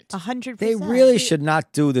patient. 100%. They really should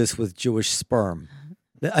not do this with Jewish sperm.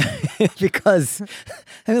 Because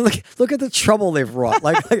I mean, look at the trouble they've wrought.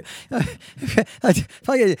 Like a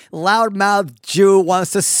loudmouth Jew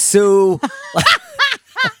wants to sue.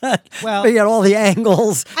 Well, you got all the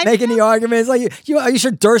angles, making the arguments. Like, are you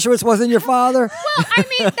sure Dershowitz wasn't your father? Well, I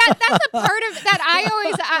mean, that's a part of that.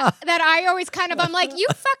 I always kind of, I'm like, you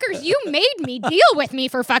fuckers, you made me deal with me,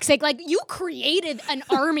 for fuck's sake. Like, you created an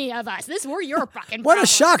army of us. We're your fucking What problem. a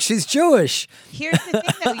shock! She's Jewish. Here's the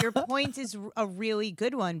thing, though. Your point is a really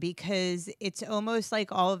good one, because it's almost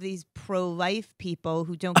like all of these pro-life people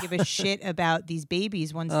who don't give a shit about these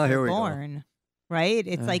babies once they're born. Right?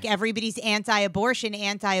 It's like everybody's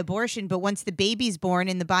anti-abortion, but once the baby's born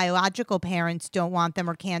and the biological parents don't want them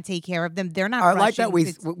or can't take care of them, they're not. I like that we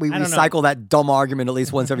recycle that dumb argument at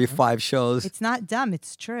least once every 5 shows. It's not dumb.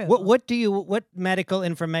 It's true. What medical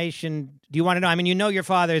information do you want to know? I mean, your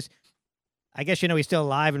father's. I guess he's still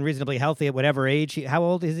alive and reasonably healthy at whatever age. How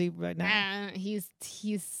old is he right now? He's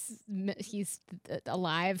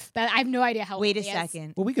alive. I have no idea how old Wait a he is.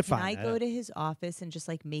 second. Well, we could Can find I that go out. to his office and just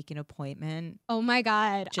like make an appointment? Oh my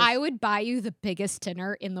God. I would buy you the biggest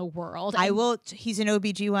dinner in the world. I will. He's an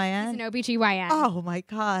OBGYN? He's an OBGYN. Oh my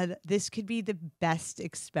God. This could be the best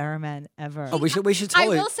experiment ever. Oh, we should I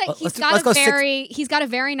totally. will say let's he's got a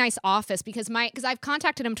very nice office, because I've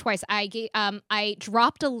contacted him twice. I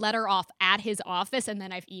dropped a letter off at his office, and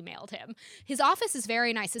then I've emailed him. His office is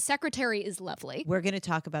very nice. His secretary is lovely. We're going to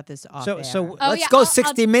talk about this off So air. Let's go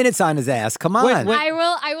 60 minutes on his ass. Come on. I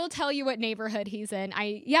will tell you what neighborhood he's in.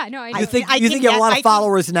 You think you have a lot of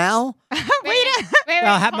followers now? Wait.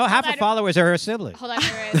 Well, hold half the on. followers are her siblings. Hold on,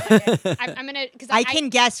 wait a second. I'm gonna, because I can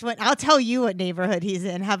guess what. I'll tell you what neighborhood he's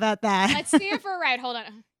in. How about that? Let's see if we're right. Hold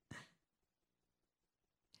on.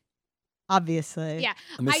 Obviously. Yeah.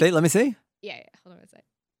 Let me see. Yeah. Hold on a second.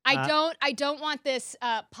 I don't want this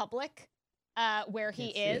public where he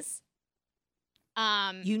is.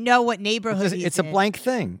 You know what neighborhood he's It's a in. blank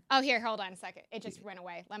thing. Oh, here, hold on a second. It just went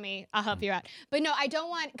away. I'll help you out. But no, I don't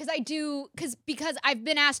want, because I've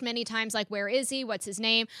been asked many times, like, where is he? What's his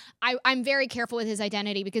name? I'm very careful with his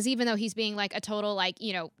identity, because even though he's being like a total, like,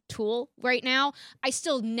 tool right now, I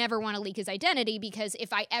still never want to leak his identity, because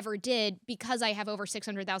if I ever did, because I have over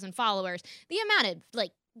 600,000 followers, the amount of,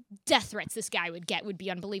 like, death threats this guy would get would be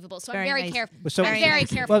unbelievable. So I'm very careful. I'm very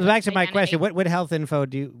careful. Well, back to with my his question. identity. What health info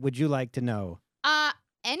would you like to know?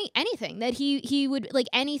 Anything that he would like,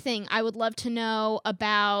 anything I would love to know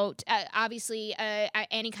about, obviously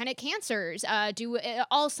any kind of cancers,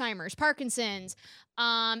 Alzheimer's, Parkinson's,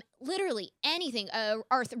 literally anything,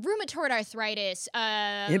 rheumatoid arthritis,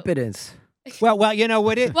 Impotence. Well,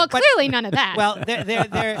 what is? Well, clearly none of that. Well,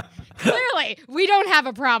 there clearly we don't have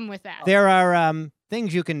a problem with that. there are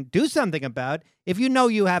things you can do something about. If you know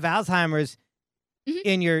you have Alzheimer's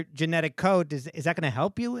in your genetic code, is that going to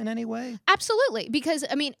help you in any way? Absolutely. Because,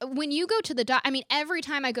 I mean, when you go to the every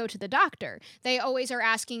time I go to the doctor, they always are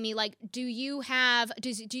asking me, like,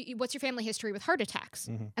 what's your family history with heart attacks?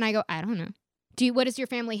 Mm-hmm. And I go, I don't know. What is your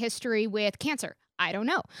family history with cancer? I don't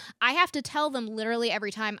know. I have to tell them literally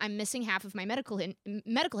every time I'm missing half of my medical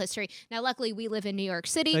history. Now, luckily, we live in New York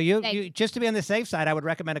City. So you just to be on the safe side, I would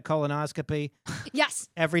recommend a colonoscopy. Yes.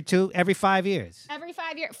 Every 5 years. Every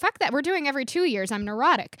 5 years. Fuck that. We're doing every 2 years. I'm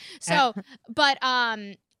neurotic. So, but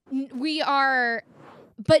we are.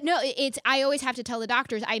 But no, I always have to tell the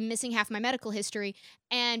doctors I'm missing half my medical history,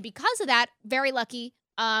 and because of that, very lucky.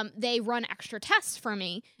 They run extra tests for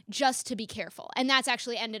me just to be careful. And that's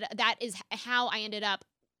actually that is how I ended up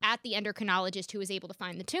at the endocrinologist who was able to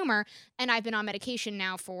find the tumor, and I've been on medication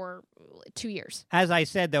now for 2 years. As I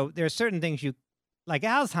said, though, there are certain things like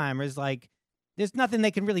Alzheimer's, like there's nothing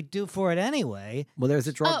they can really do for it anyway. Well, there's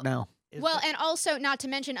a drug now. Well, and also, not to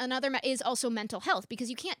mention, another is also mental health, because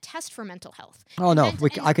you can't test for mental health. Oh, no.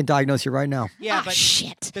 I can diagnose you right now. Yeah, but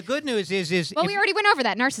shit. The good news is Well, we already went over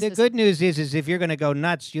that, narcissism. The good news is if you're going to go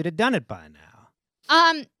nuts, you'd have done it by now.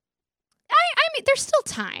 I mean, there's still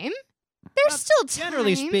time. There's still time.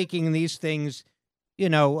 Generally speaking, these things,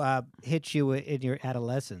 hit you in your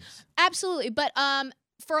adolescence. Absolutely, but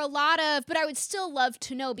but I would still love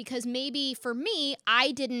to know, because maybe for me,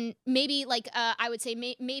 I didn't. Maybe I would say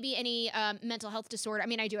maybe any mental health disorder. I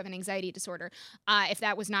mean, I do have an anxiety disorder. If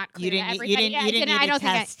that was not clear to everybody, you didn't need a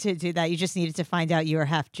test to do that. You just needed to find out you were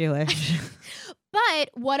half Jewish. But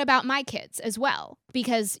what about my kids as well?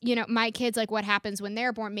 Because, my kids, what happens when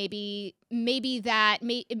they're born, maybe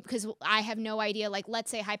because I have no idea,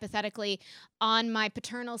 let's say hypothetically on my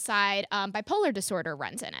paternal side, bipolar disorder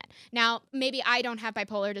runs in it. Now, maybe I don't have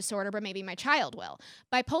bipolar disorder, but maybe my child will.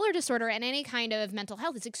 Bipolar disorder and any kind of mental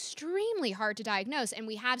health is extremely hard to diagnose. And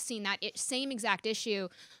we have seen that same exact issue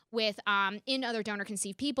with in other donor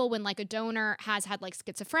conceived people, when a donor has had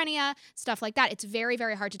schizophrenia, stuff like that. It's very,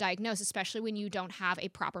 very hard to diagnose, especially when you don't have a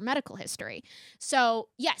proper medical history. So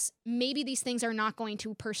yes, maybe these things are not going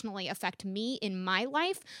to personally affect me in my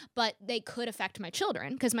life, but they could affect my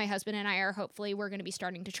children, because my husband and I are we're going to be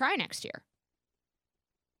starting to try next year.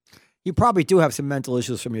 You probably do have some mental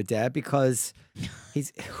issues from your dad, because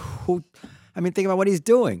think about what he's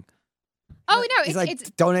doing. Oh no!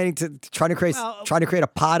 He's donating to trying to create a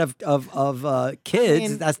pot of kids. I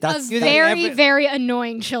mean, that's very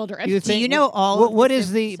annoying children. Do you know all? What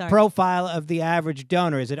is the profile of the average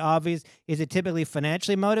donor? Is it obvious? Is it typically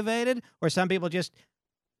financially motivated, or some people just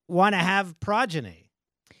want to have progeny?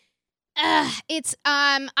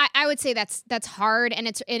 I would say that's hard, and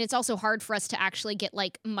it's also hard for us to actually get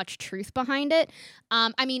much truth behind it.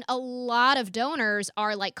 I mean, a lot of donors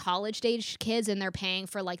are college age kids, and they're paying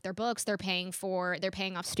for their books, they're paying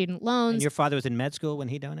off student loans. And your father was in med school when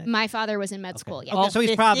he donated? My father was in med school. Yeah. Okay, so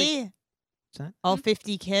he's probably all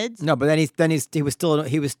 50 kids. No, but then he got in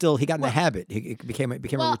the habit. It became a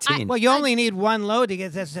routine. You only need one load to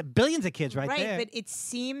get that's billions of kids right there. Right, but it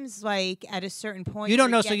seems like at a certain point you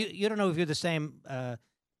don't know. So you don't know if you're the same.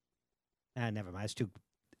 Never mind. It's too.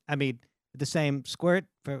 I mean, the same squirt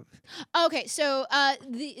for. Okay, so no.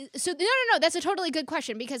 That's a totally good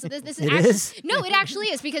question, because this is it actually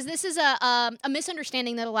is, because this is a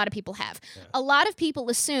misunderstanding that a lot of people have. Yeah. A lot of people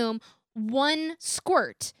assume one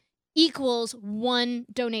squirt equals one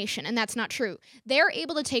donation, and that's not true. They're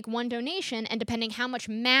able to take one donation, and depending how much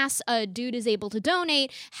mass a dude is able to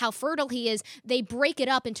donate, how fertile he is, they break it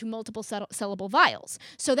up into multiple sellable vials.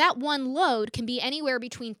 So that one load can be anywhere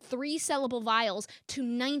between 3 sellable vials to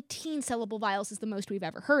 19 sellable vials is the most we've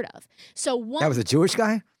ever heard of. So that was a Jewish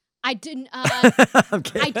guy? I didn't.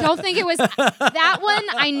 I don't think it was that one.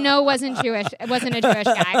 I know wasn't Jewish. It wasn't a Jewish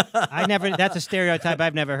guy. That's a stereotype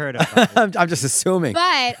I've never heard of. I'm just assuming.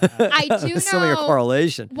 But I do assuming a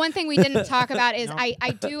correlation. One thing we didn't talk about is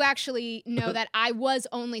I do actually know that I was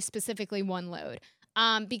only specifically one load.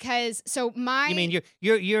 Because you mean you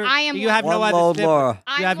have no other siblings.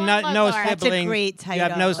 You have no siblings. That's a great title. You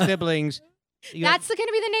have no siblings. That's going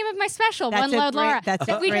to be the name of my special. One Load Laura. That's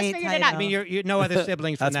we just figured it out. I mean, you're no other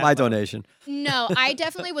siblings. That's my donation. No, I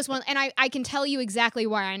definitely was one, and I can tell you exactly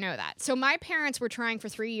why I know that. So my parents were trying for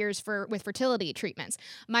 3 years with fertility treatments.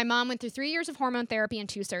 My mom went through 3 years of hormone therapy and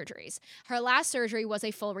 2 surgeries. Her last surgery was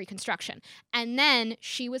a full reconstruction, and then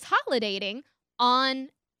she was holidaying on.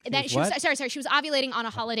 She was ovulating on a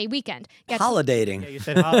holiday weekend. Holidating. Yeah, you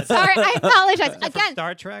said holiday. Sorry, I apologize. Again,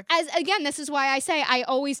 Star Trek. This is why I say I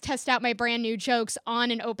always test out my brand new jokes on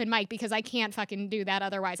an open mic, because I can't fucking do that.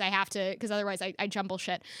 Otherwise, I have to. Because otherwise, I jumble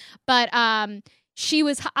shit. But she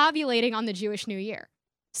was ovulating on the Jewish New Year,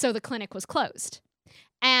 so the clinic was closed.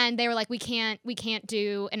 And they were like, we can't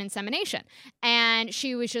do an insemination. And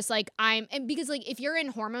she was just like, because if you're in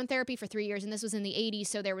hormone therapy for 3 years, and this was in the 80s,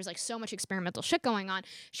 so there was so much experimental shit going on,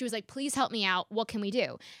 she was like, please help me out. What can we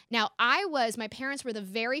do? Now, my parents were the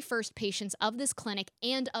very first patients of this clinic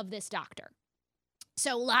and of this doctor.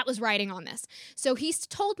 So a lot was riding on this. So he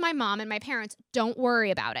told my mom and my parents, don't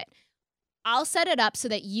worry about it. I'll set it up so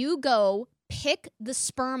that you go pick the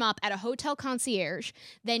sperm up at a hotel concierge,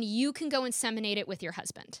 then you can go inseminate it with your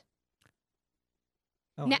husband.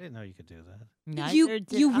 Oh, I didn't know you could do that.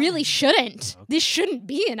 You really shouldn't. Okay. This shouldn't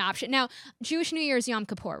be an option. Now, Jewish New Year is Yom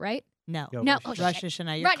Kippur, right? No. No. Rosh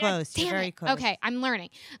Hashanah. You're close. You're very close. Okay, I'm learning.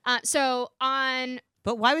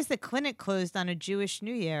 But why was the clinic closed on a Jewish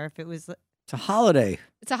New Year if it was... It's a holiday.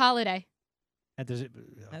 It's a holiday.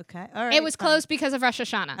 Okay. All right. It was fine. closed because of Rosh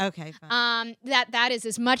Hashanah. Okay. Fine. That is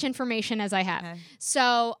as much information as I have. Okay.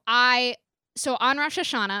 So on Rosh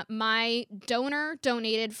Hashanah, my donor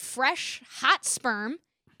donated fresh, hot sperm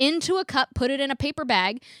into a cup, put it in a paper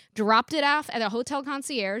bag, dropped it off at a hotel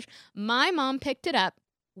concierge. My mom picked it up,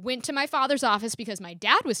 went to my father's office because my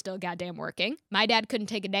dad was still goddamn working. My dad couldn't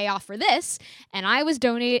take a day off for this, and I was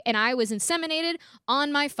inseminated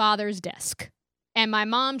on my father's desk. And my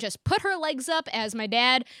mom just put her legs up as my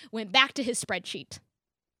dad went back to his spreadsheet.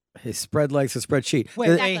 His spread legs, a spreadsheet.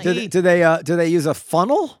 Wait, Do they use a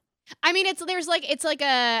funnel I mean, it's like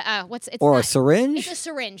a or a syringe? It's a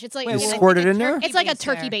syringe. It's like You it's squirt like it in there? It's like a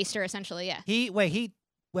turkey baster, essentially. Yeah. He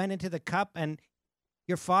went into the cup and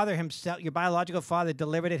your father himself, your biological father,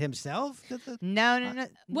 delivered it himself. No.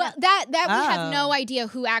 Well, that we have no Oh. idea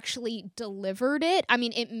who actually delivered it. I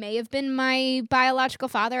mean, it may have been my biological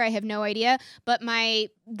father. I have no idea. But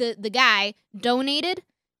the guy donated.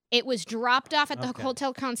 It was dropped off at the Okay.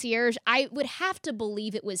 hotel concierge. I would have to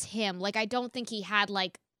believe it was him. Like, I don't think he had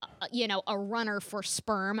like a runner for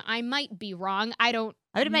sperm. I might be wrong. I would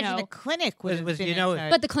imagine know. the clinic would have Was- been you know- in charge.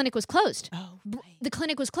 But the clinic was closed. Oh, The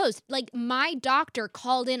clinic was closed. Like, my doctor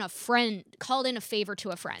called in a favor to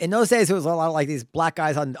a friend. In those days, it was a lot of like these black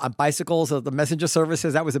guys on bicycles, the messenger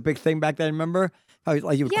services. That was a big thing back then. Remember how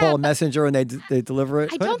like you would Yeah, call a but- messenger and they deliver it. I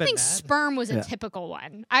Could've don't been think that. sperm was a Yeah. typical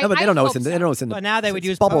one. No, but they don't know what's hope in. They so. don't know what's in the. Well, now they would it's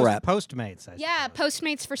use bubble wrap. Postmates. I Yeah, suppose.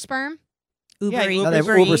 Postmates for sperm. Uber Yeah, Eats. No, they have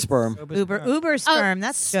Uber Uber Eats. sperm. Uber sperm.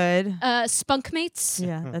 That's good. Spunkmates.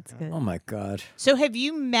 Yeah, that's good. Oh my god. So have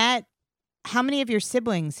you met? How many of your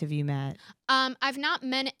siblings have you met? I've not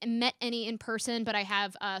met any in person, but I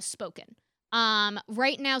have spoken.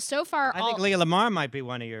 Right now, so far, I think Leah Lamar might be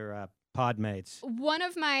one of your pod mates. one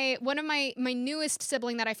of my newest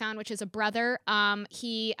sibling that I found, which is a brother.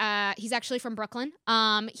 He's actually from Brooklyn.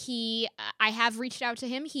 I have reached out to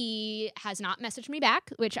him. He has not messaged me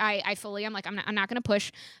back, which I fully I'm not going to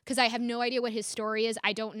push because I have no idea what his story is.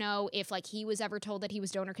 I don't know if like he was ever told that he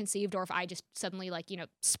was donor conceived or if I just suddenly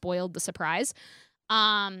spoiled the surprise.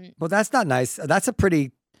 Well, that's not nice. That's a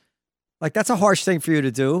pretty, that's a harsh thing for you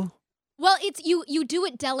to do. Well, it's you do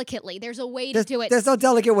it delicately. There's a way to do it. There's no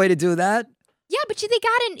delicate way to do that. Yeah, but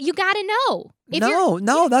you gotta know. If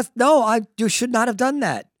you're- You should not have done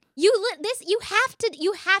that. You have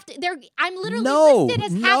to. I'm literally listed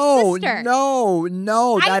as half sister.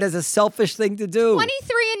 No. That is a selfish thing to do.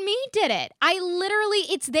 23andMe did it.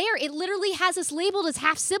 It's there. It literally has us labeled as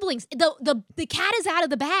half siblings. The cat is out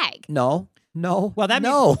of the bag. No. Well, that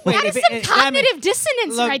no. means wait, That if is it- some that means- cognitive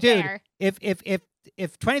dissonance Look, right dude, there.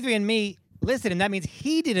 If 23andMe listed him, that means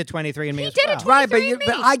he did a 23andMe. He as did a well. Right, but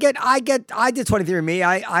 23andMe. I did 23andMe.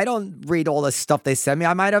 I don't read all the stuff they send me.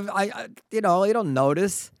 I might have, you don't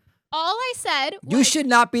notice. All I said was, You should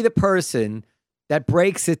not be the person that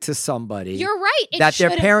breaks it to somebody You're right. that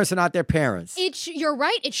their parents are not their parents. You're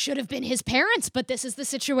right. It should have been his parents, but this is the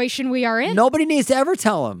situation we are in. Nobody needs to ever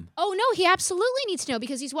tell him. Oh no, he absolutely needs to know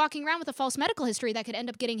because he's walking around with a false medical history that could end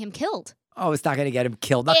up getting him killed. Oh, it's not going to get him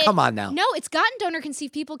killed. Now, come on now. No, it's gotten donor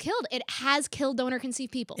conceived people killed. It has killed donor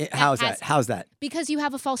conceived people. How's that? How's that? Because you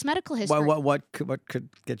have a false medical history. What could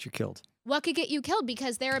get you killed? What could get you killed?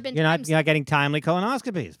 Because there have been You're times not getting timely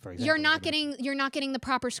colonoscopies, for example. you're not getting the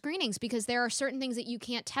proper screenings because there are certain things that you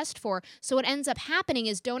can't test for. So what ends up happening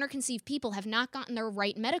is donor conceived people have not gotten their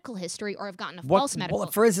right medical history or have gotten a false medical.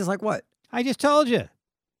 Well, for instance, like what? I just told you.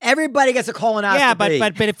 Everybody gets a colonoscopy. Yeah,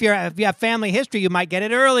 but if you have family history, you might get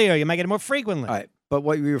it earlier. You might get it more frequently. All right, but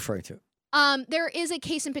what are you referring to? There is a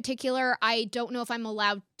case in particular. I don't know if I'm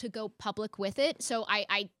allowed to go public with it, so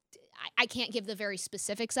I can't give the very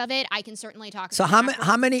specifics of it. I can certainly talk. So about it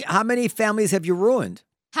afterwards. how many families have you ruined?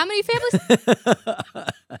 How many families?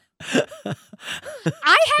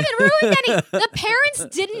 I haven't ruined any. The parents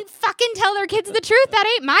didn't fucking tell their kids the truth. That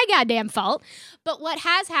ain't my goddamn fault. But what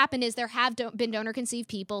has happened is there have been donor conceived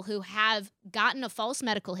people who have gotten a false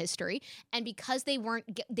medical history, and because they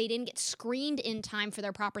didn't get screened in time for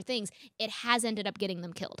their proper things, it has ended up getting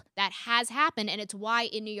them killed. That has happened, and it's why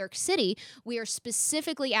in New York City we are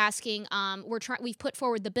specifically asking. We've put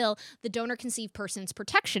forward the bill, the Donor Conceived Persons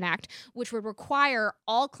Protection Act, which would require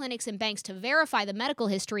all clinics and banks to verify the medical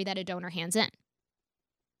history that a donor hands in.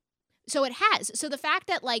 So it has. So the fact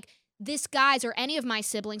that this guy's or any of my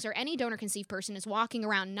siblings or any donor conceived person is walking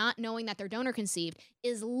around not knowing that they're donor conceived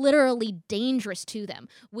is literally dangerous to them.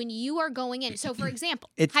 When you are going in, so for example,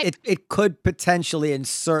 it could potentially in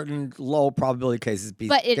certain low probability cases be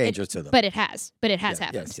dangerous to them. But it has. But it has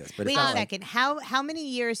happened. Yes. But Wait it's a not second. How many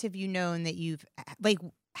years have you known that you've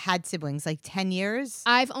had siblings? 10 years?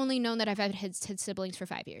 I've only known that I've had siblings for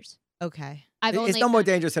 5 years. Okay. It's no more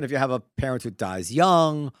dangerous than if you have a parent who dies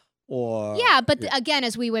young or. Yeah, but again,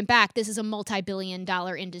 as we went back, this is a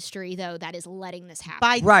multi-billion-dollar industry, though, that is letting this happen.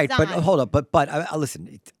 By Right, but design. hold up, but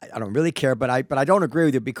listen, I don't really care, but I don't agree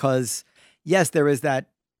with you because yes, there is that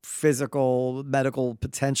physical medical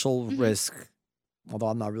potential risk, although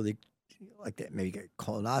I'm not really like that. Maybe get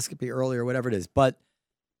colonoscopy early or whatever it is, but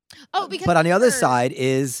Because on the other side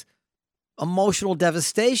is emotional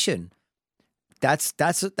devastation. That's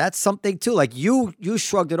something too. Like you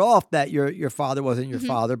shrugged it off that your father wasn't your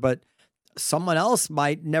father, but someone else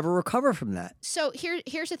might never recover from that. So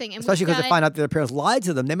here's the thing, and Especially because they find out that their parents lied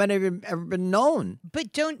to them. They might not even ever been known.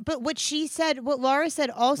 But what she said, what Laura said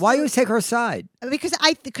also. Why you take her side? Because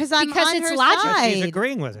I'm Because on it's her logical. side. She's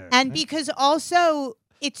agreeing with her. And right? because also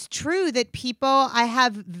it's true that I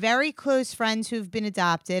have very close friends who've been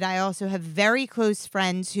adopted. I also have very close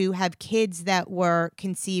friends who have kids that were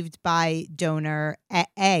conceived by donor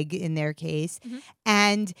egg in their case.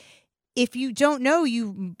 And if you don't know,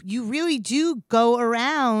 you really do go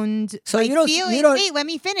around. So like you don't. Wait, let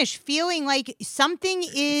me finish. Feeling like something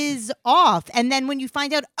is off, and then when you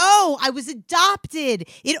find out, oh, I was adopted,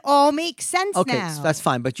 it all makes sense Okay, now. so that's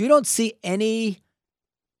fine, but you don't see any,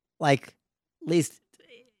 like, at least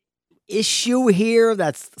issue here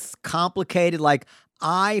that's complicated. Like,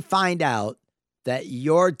 I find out that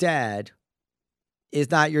your dad is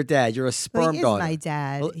not your dad. You're a Well, sperm he is donor. my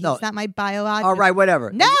dad. Well, He's no. not my biological. All right,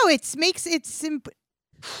 whatever. No, it's simple.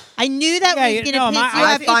 I knew that Yeah, was you going to know, piss my- you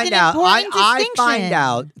I off. It's find an out. important I find distinction.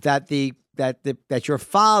 out that your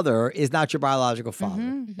father is not your biological father.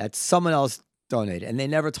 Mhm. That someone else donated, and they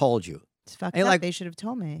never told you. It's fucked And up. like- They should have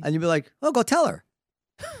told me. And you'd be like, "Oh, go tell her."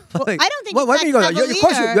 Well, Like, I don't think Well, it's why that do you go?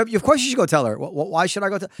 Of course you should go tell her. Why should I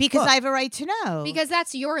go tell? because Look, I have a right to know. Because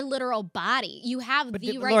that's your literal body. You have But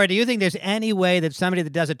the but right. Laura, do you think there's any way that somebody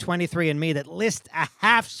that does a 23andMe that lists a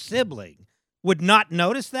half sibling would not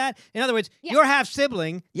notice that? In other words, Yeah. your half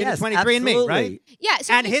sibling did yes, a 23andMe, right? absolutely. Yeah,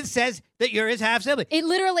 so And his says that you're his half sibling. it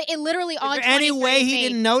literally on Is there any way he 23andMe.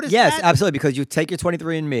 didn't notice Yes, that? absolutely. Because you take your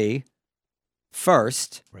 23andMe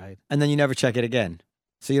first, Right. and then you never check it again.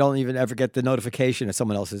 So you don't even ever get the notification if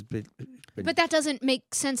someone else has been. But that doesn't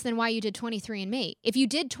make sense then why you did 23andMe. If you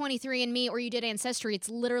did 23andMe or you did Ancestry, it's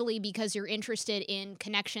literally because you're interested in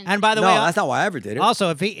connections. And by the no, way, that's not why I ever did it.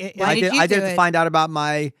 also if he Why did you I did do it to it? find out about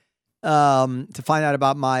my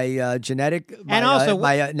genetic, my, And also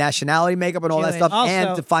my nationality makeup and all that Jewish. stuff, and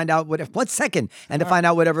Also- to find out to find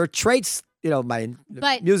out whatever traits, my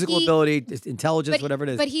But musical he- ability, intelligence, but, whatever it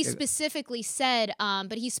is. But he specifically said,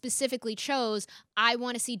 but he specifically chose, I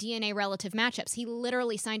want to see DNA relative matchups. He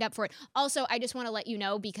literally signed up for it. Also, I just want to let you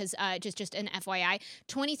know, because just an FYI,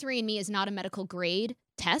 23andMe is not a medical grade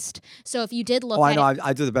test. So if you did look oh, I at know. it.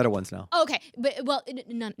 I do the better ones now. Okay, but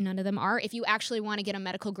none of them are. If you actually want to get a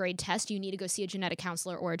medical grade test, you need to go see a genetic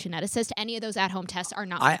counselor or a geneticist. Any of those at-home tests are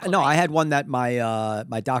not. medical grade. I had one that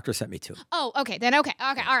my doctor sent me to. Oh, okay, then okay,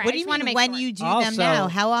 all right. What do you want to mean make when sure. you do Also- them now?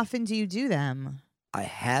 How often do you do them? I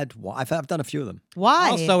had one. I've done a few of them.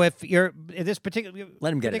 Why? also if this particular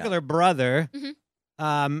Let him get it particular brother,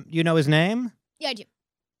 you know his name? Yeah, I do.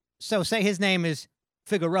 So say his name is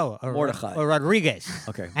Figueroa or Mordechai. or Rodriguez.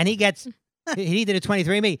 Okay. And he gets he did a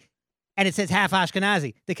 23andMe and it says half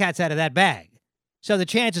Ashkenazi. The cat's out of that bag. So the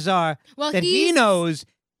chances are Well, that he knows.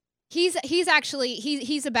 He's actually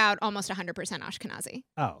he's about almost 100% Ashkenazi.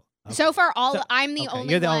 Oh. Okay. So far, So- I'm the okay,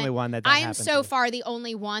 only. you're the one, only one that I'm happened so to. far the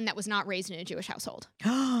only one that was not raised in a Jewish household.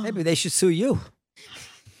 Maybe they should sue you.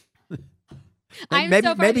 I'm maybe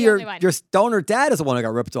so far maybe the your only one. your stoner dad is the one who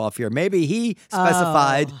got ripped off here. Maybe he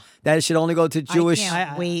specified Oh. that it should only go to Jewish. I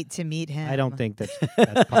can't I- wait to meet him. I don't think that's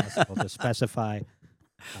possible to specify.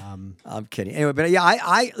 I'm kidding. Anyway, but yeah,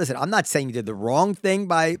 I listen. I'm not saying you did the wrong thing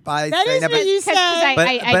by That saying is that, what but, you said.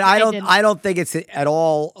 I didn't. I don't think it's at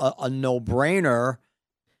all a no brainer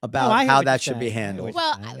about I hear how what that you're should be saying. I hear handled.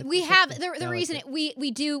 what Well, It's- we it's have a the delicate- reason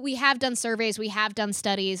we have done surveys, we have done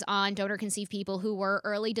studies on donor conceived people who were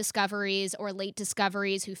early discoveries or late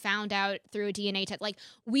discoveries who found out through a DNA test. Like,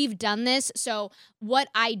 we've done this, so what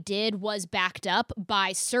I did was backed up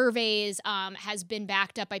by surveys, has been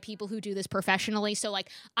backed up by people who do this professionally. So like,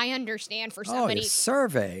 I understand for Oh, somebody. your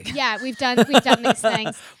survey. Yeah, we've done these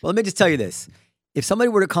things. Well, let me just tell you this: if somebody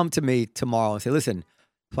were to come to me tomorrow and say, "Listen,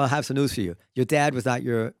 well, I have some news for you. Your dad was not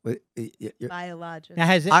your Biological. Now,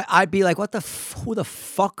 has it, I'd be like, who the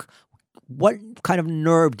fuck? What kind of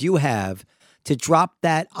nerve do you have to drop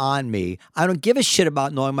that on me? I don't give a shit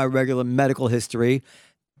about knowing my regular medical history.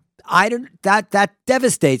 That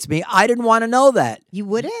devastates me. I didn't want to know that. You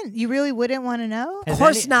wouldn't? You really wouldn't want to know? Of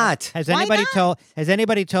course not. has Why anybody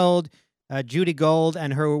not? told Judy Gold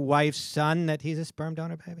and her wife's son that he's a sperm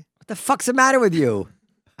donor, baby? The fuck's the matter with you?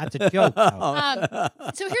 That's a joke. though.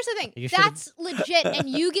 So here's the thing. You should've- That's legit, and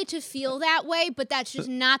you get to feel that way, but that's just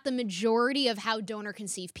not the majority of how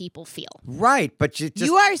donor-conceived people feel. Right, but you just...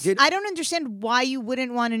 You are. I don't understand why you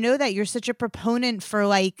wouldn't want to know that. You're such a proponent for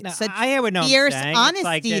like No, such I hear what Noam's fierce saying. It's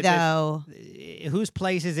honesty, like though. Whose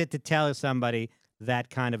place is it to tell somebody that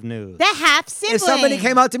kind of news? The half sibling. If somebody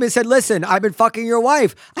came up to me and said, "Listen, I've been fucking your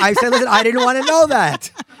wife," I said, "Listen, I didn't want to know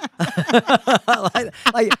that."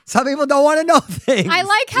 like some people don't want to know things. I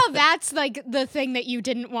like how that's like the thing that you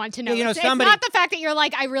didn't want to know. You know, it's somebody- not the fact that you're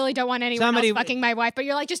like, I really don't want anyone Somebody- else fucking my wife, but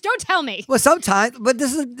you're like, just don't tell me. Well, sometimes, but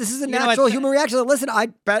this is a know, natural it's- human reaction. Listen,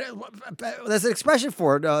 there's an expression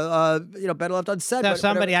for it. Better left unsaid. So but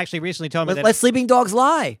somebody whatever. actually recently told me that Let sleeping dogs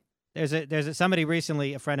lie. somebody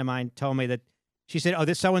recently, a friend of mine told me that she said, "Oh,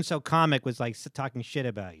 this so and so comic was like talking shit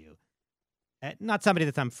about you." Not somebody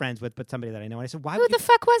that I'm friends with, but somebody that I know. And I said, "Why?" Who would the you?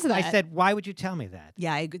 fuck was that? I said, "Why would you tell me that?"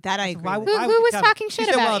 Yeah, I agree. Why Who would you was tell me? talking She shit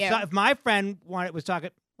said, about well, you? if my friend was talking,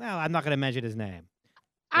 well, I'm not going to mention his name.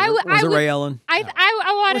 Was it Ray Ellen? I It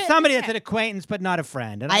want was somebody that's an acquaintance, but not a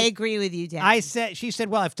friend. And I agree with you, Dan. she said,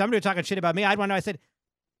 well, if somebody were talking shit about me, I'd want to know. I said,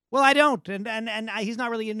 well, I don't, he's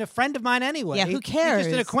not really a friend of mine anyway. Yeah, who He's just an cares?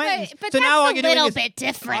 acquaintance. But so that's now all a you're doing little is, bit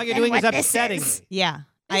different. all you're than doing is what this upsetting is. me. yeah.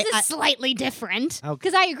 This is slightly different Okay.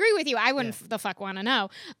 because I agree with you. I wouldn't the fuck want to know.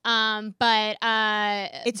 But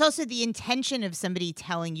It's also the intention of somebody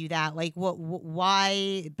telling you that, like,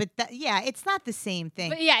 why? But it's not the same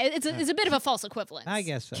thing. But yeah, it's a bit of a false equivalence. I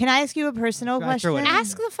guess so. Can I ask you a personal I threw question? it.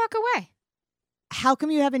 Ask the fuck away. How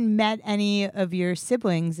come you haven't met any of your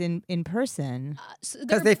siblings in person?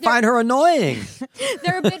 Because they find her annoying.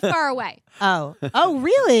 they're a bit far away. Oh,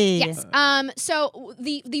 really? Yes. So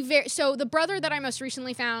the brother that I most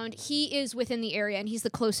recently found, he is within the area and he's the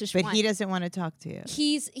closest But one. he doesn't want to talk to you.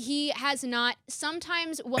 He has not.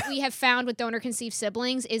 Sometimes what we have found with donor conceived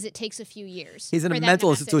siblings is it takes a few years. He's in for a them to mental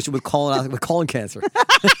message. institution with colon cancer.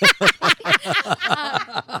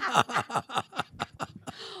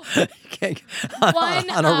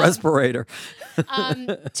 on a respirator.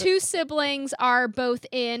 Two siblings are both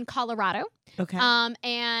in Colorado. Okay.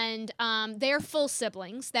 And they're full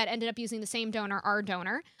siblings that ended up using the same donor, our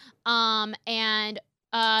donor. Then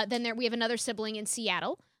we have another sibling in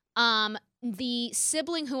Seattle. The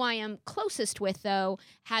sibling who I am closest with, though,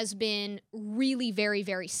 has been really very,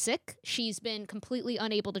 very sick. She's been completely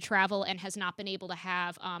unable to travel and has not been able to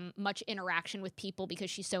have much interaction with people because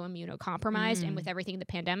she's so immunocompromised and with everything in the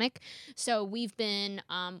pandemic. So we've been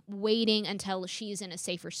waiting until she's in a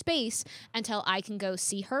safer space until I can go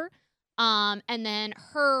see her. And then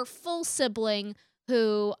her full sibling,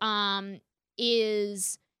 who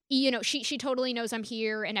is, she totally knows I'm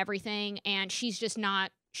here and everything, and she is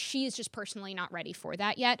just personally not ready for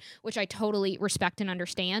that yet, which I totally respect and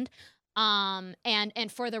understand. And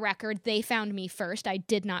for the record, they found me first. I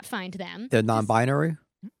did not find them. They're non-binary?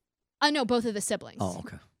 No, both of the siblings. Oh,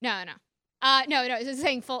 okay. No. No, it's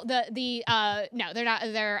saying full no, they're not.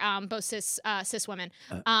 They're both cis women.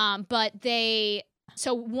 But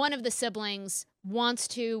so one of the siblings wants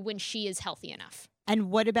to when she is healthy enough. And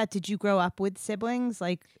what about, did you grow up with siblings?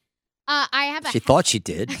 Like, I have She thought she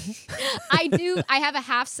did. I do. I have a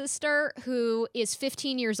half sister who is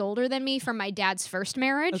 15 years older than me from my dad's first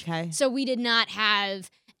marriage. Okay. So we did not have,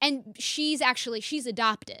 and she's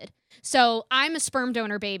adopted. So I'm a sperm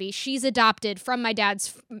donor baby. She's adopted from my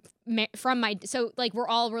dad's, so like we're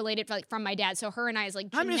all related like from my dad. So her and I is like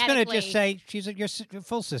I'm just going to just say she's your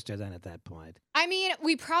full sister then at that point. I mean,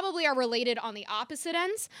 we probably are related on the opposite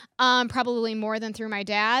ends, probably more than through my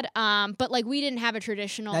dad. But like we didn't have a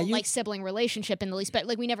traditional like sibling relationship in the least, but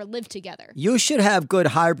like we never lived together. You should have good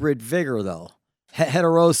hybrid vigor, though.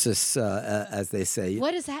 Heterosis, as they say.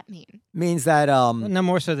 What does that mean? Means that No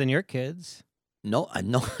more so than your kids. no,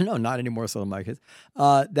 not any more so than my kids.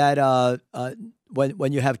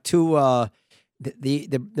 When you have two,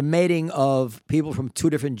 the mating of people from two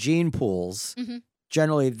different gene pools,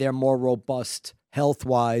 generally they're more robust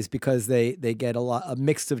health-wise because they get a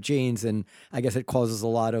mix of genes, and I guess it causes a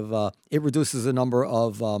lot of it reduces the number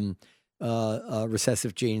of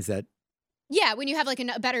recessive genes that. Yeah, when you have like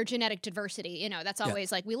a better genetic diversity, that's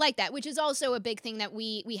always like we like that, which is also a big thing that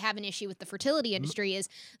we have an issue with the fertility industry is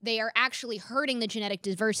they are actually hurting the genetic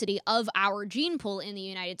diversity of our gene pool in the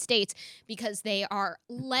United States because they are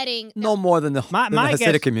letting No more than the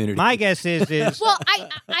Hasidic community. My guess is Well,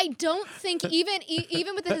 I don't think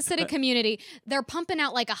even with the Hasidic community, they're pumping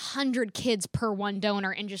out like 100 kids per one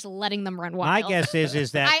donor and just letting them run wild. my guess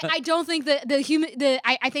is that I don't think that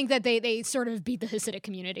I think that they sort of beat the Hasidic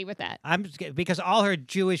community with that. because all her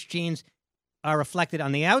Jewish genes are reflected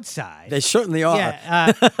on the outside. They certainly are.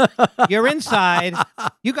 Yeah, you're inside.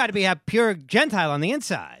 You got to be a pure Gentile on the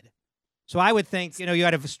inside. So I would think, you got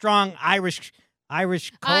to have a strong Irish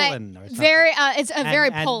colon or something. It's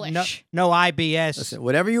very Polish. No IBS. Listen,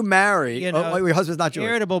 whatever you marry, your husband's not Jewish.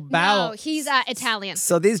 Irritable bowel. No, he's Italian.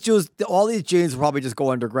 So these Jews, all these genes will probably just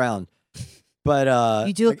go underground. But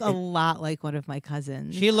you do look a lot like one of my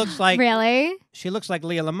cousins. She looks like Really? She looks like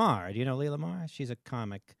Leah Lamar. Do you know Leah Lamar? She's a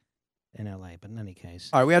comic in LA, but in any case.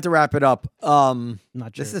 All right, we have to wrap it up. Not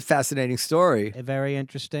sure. This is a fascinating story. Very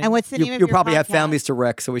interesting. And what's the name of You your probably have podcast? families to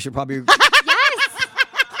wreck, so we should probably. Yes.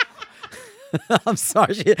 I'm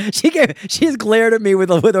sorry. She just glared at me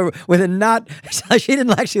with a not. She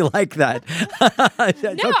didn't actually like that.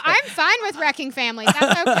 No, I'm fine with wrecking families.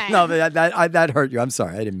 That's okay. No, that hurt you. I'm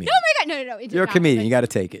sorry. I didn't mean. Oh my God. No. It did You're a not, comedian. but- You got to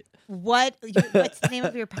take it. What's the name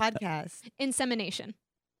of your podcast? Insemination.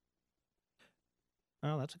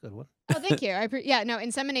 Oh, that's a good one. Oh, thank you.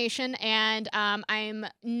 Insemination, and I'm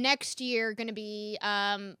next year going to be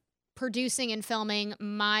producing and filming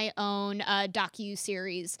my own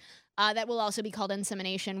docu-series that will also be called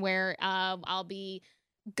Insemination, where I'll be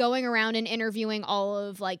going around and interviewing all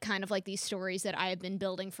of these stories that I have been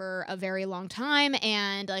building for a very long time,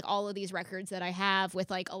 and like all of these records that I have with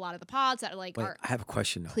like a lot of the pods that Wait, are. I have a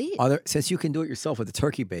question. Though. Please. Since you can do it yourself with a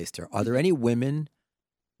turkey baster, are there any women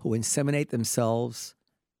who inseminate themselves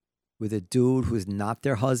with a dude who's not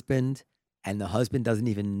their husband, and the husband doesn't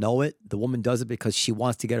even know it? The woman does it because she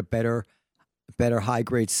wants to get a better high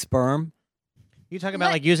grade sperm. You talking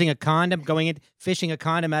about like using a condom, going in, fishing a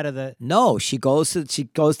condom out of the? No, she goes to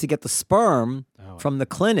get the sperm from the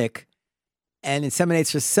clinic and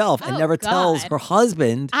inseminates herself and Oh, never tells God. her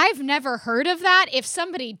husband. I've never heard of that. If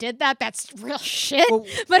somebody did that, that's real shit. Well,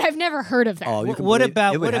 but I've never heard of that. Oh, you can What believe-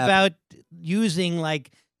 about it would what happen. about using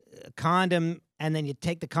like a condom and then you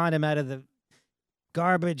take the condom out of the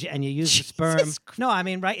garbage and you use the sperm? Jesus No, I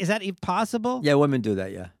mean, right? Is that possible? Yeah, women do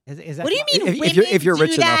that. Yeah. Is that What do you mean? If you're- if you're women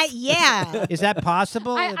rich do that? enough. Yeah. Is that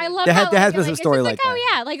possible? I love There how has been like, some it's story just like oh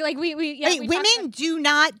that. yeah, like we Wait, we talked women about- do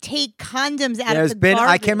not take condoms out There's of the been. I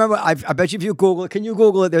garbage. can't remember. I bet you if you Google it, can you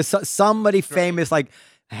Google it? There's somebody famous like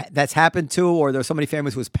that's happened to, or there's somebody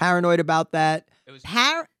famous who's paranoid about that.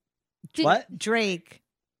 What? Drake.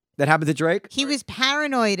 That happened to Drake? He was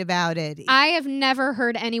paranoid about it. I have never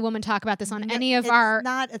heard any woman talk about this on No, any of it's our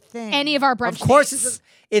not a thing. brunch Of course, dates.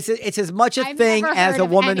 it's as much a I've thing never as heard a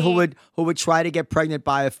of woman who any- would try to get pregnant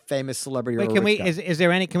by a famous celebrity. Wait, or a can rich we? guy. Is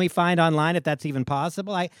there any? Can we find online if that's even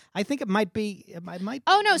possible? I think it might be. It might.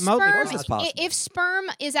 Oh no, remotely sperm. it's possible. If sperm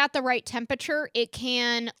is at the right temperature, it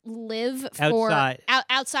can live for Outside.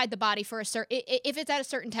 outside the body for a certain. If it's at a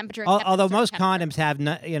certain temperature. Al- kept at a Although certain most temperature. condoms have,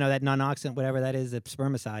 that non-oxidant, whatever that is, the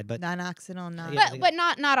spermicide. But non-oxidant, non. Yeah. But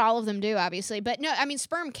not all of them do, obviously. But no, I mean,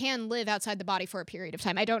 sperm can live outside the body for a period of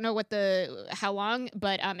time. I don't know how long,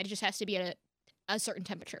 but it just has to be at a certain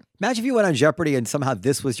temperature. Imagine if you went on Jeopardy and somehow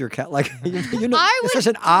this was your cat. Like you know, I it's would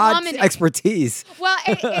such an odd dominate. expertise. Well,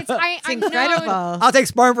 it's I'm incredible. known. I'll take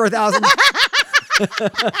sperm for 1,000.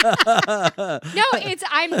 No,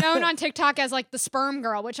 I'm known on TikTok as like the sperm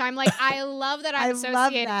girl, which I'm like I love that I'm I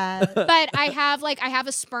love associated. that. But I have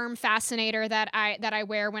a sperm fascinator that I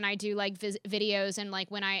wear when I do like videos and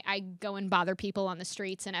like when I go and bother people on the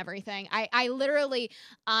streets and everything. I literally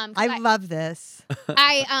I love this.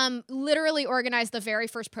 I literally organized the very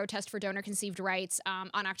first protest for donor conceived rights on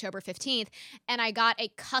October 15th, and I got a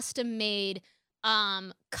custom made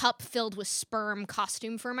cup filled with sperm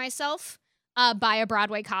costume for myself by a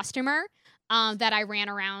Broadway costumer that I ran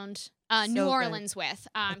around New So good. Orleans with.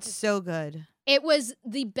 It's so good. It was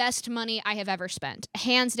the best money I have ever spent,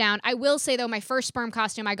 hands down. I will say, though, my first sperm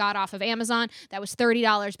costume I got off of Amazon. That was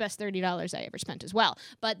 $30, best $30 I ever spent as well.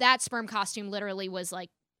 But that sperm costume literally was like,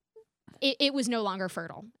 it was no longer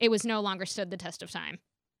fertile. It was no longer stood the test of time.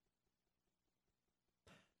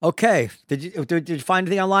 Okay. Did you find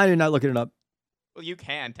anything online or you're not looking it up? Well, you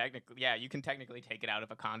can technically, yeah, you can technically take it out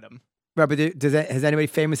of a condom. Right, but has anybody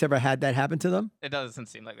famous ever had that happen to them? It doesn't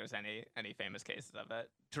seem like there's any famous cases of it.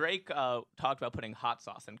 Drake talked about putting hot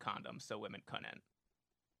sauce in condoms so women couldn't.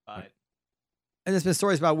 But And there's been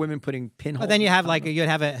stories about women putting pinholes. But then you in have like condoms. you'd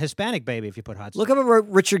have a Hispanic baby if you put hot. Look up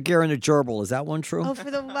about Richard Gere and a gerbil. Is that one true? Oh,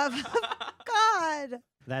 for the love of God.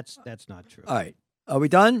 That's not true. All right. Are we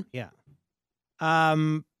done? Yeah.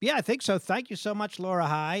 Yeah, I think so. Thank you so much, Laura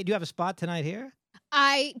High. Do you have a spot tonight here?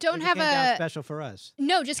 I Or don't you have came down a special for us.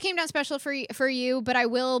 no. Just came down special for you, but I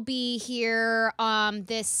will be here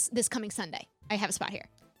this coming Sunday. I have a spot here.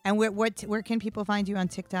 And where can people find you on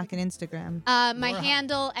TikTok and Instagram? My Laura High.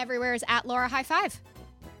 handle everywhere is at Laura High 5.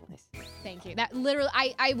 Nice. Thank you. That literally,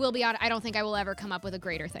 I will be honest, I don't think I will ever come up with a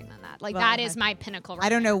greater thing than that. Like, Well, that is my pinnacle right I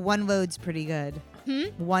don't there. know. One load's pretty good.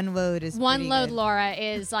 One load is One pretty Load good. Laura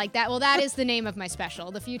is like that. Well, that is the name of my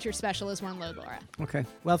special. The future special is One Load Laura. Okay.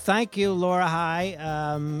 Well, thank you, Laura. Hi.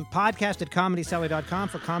 Podcast at comedycellar.com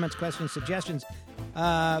for comments, questions, suggestions.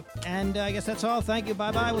 And I guess that's all. Thank you.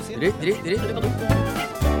 Bye-bye. We'll see you next time.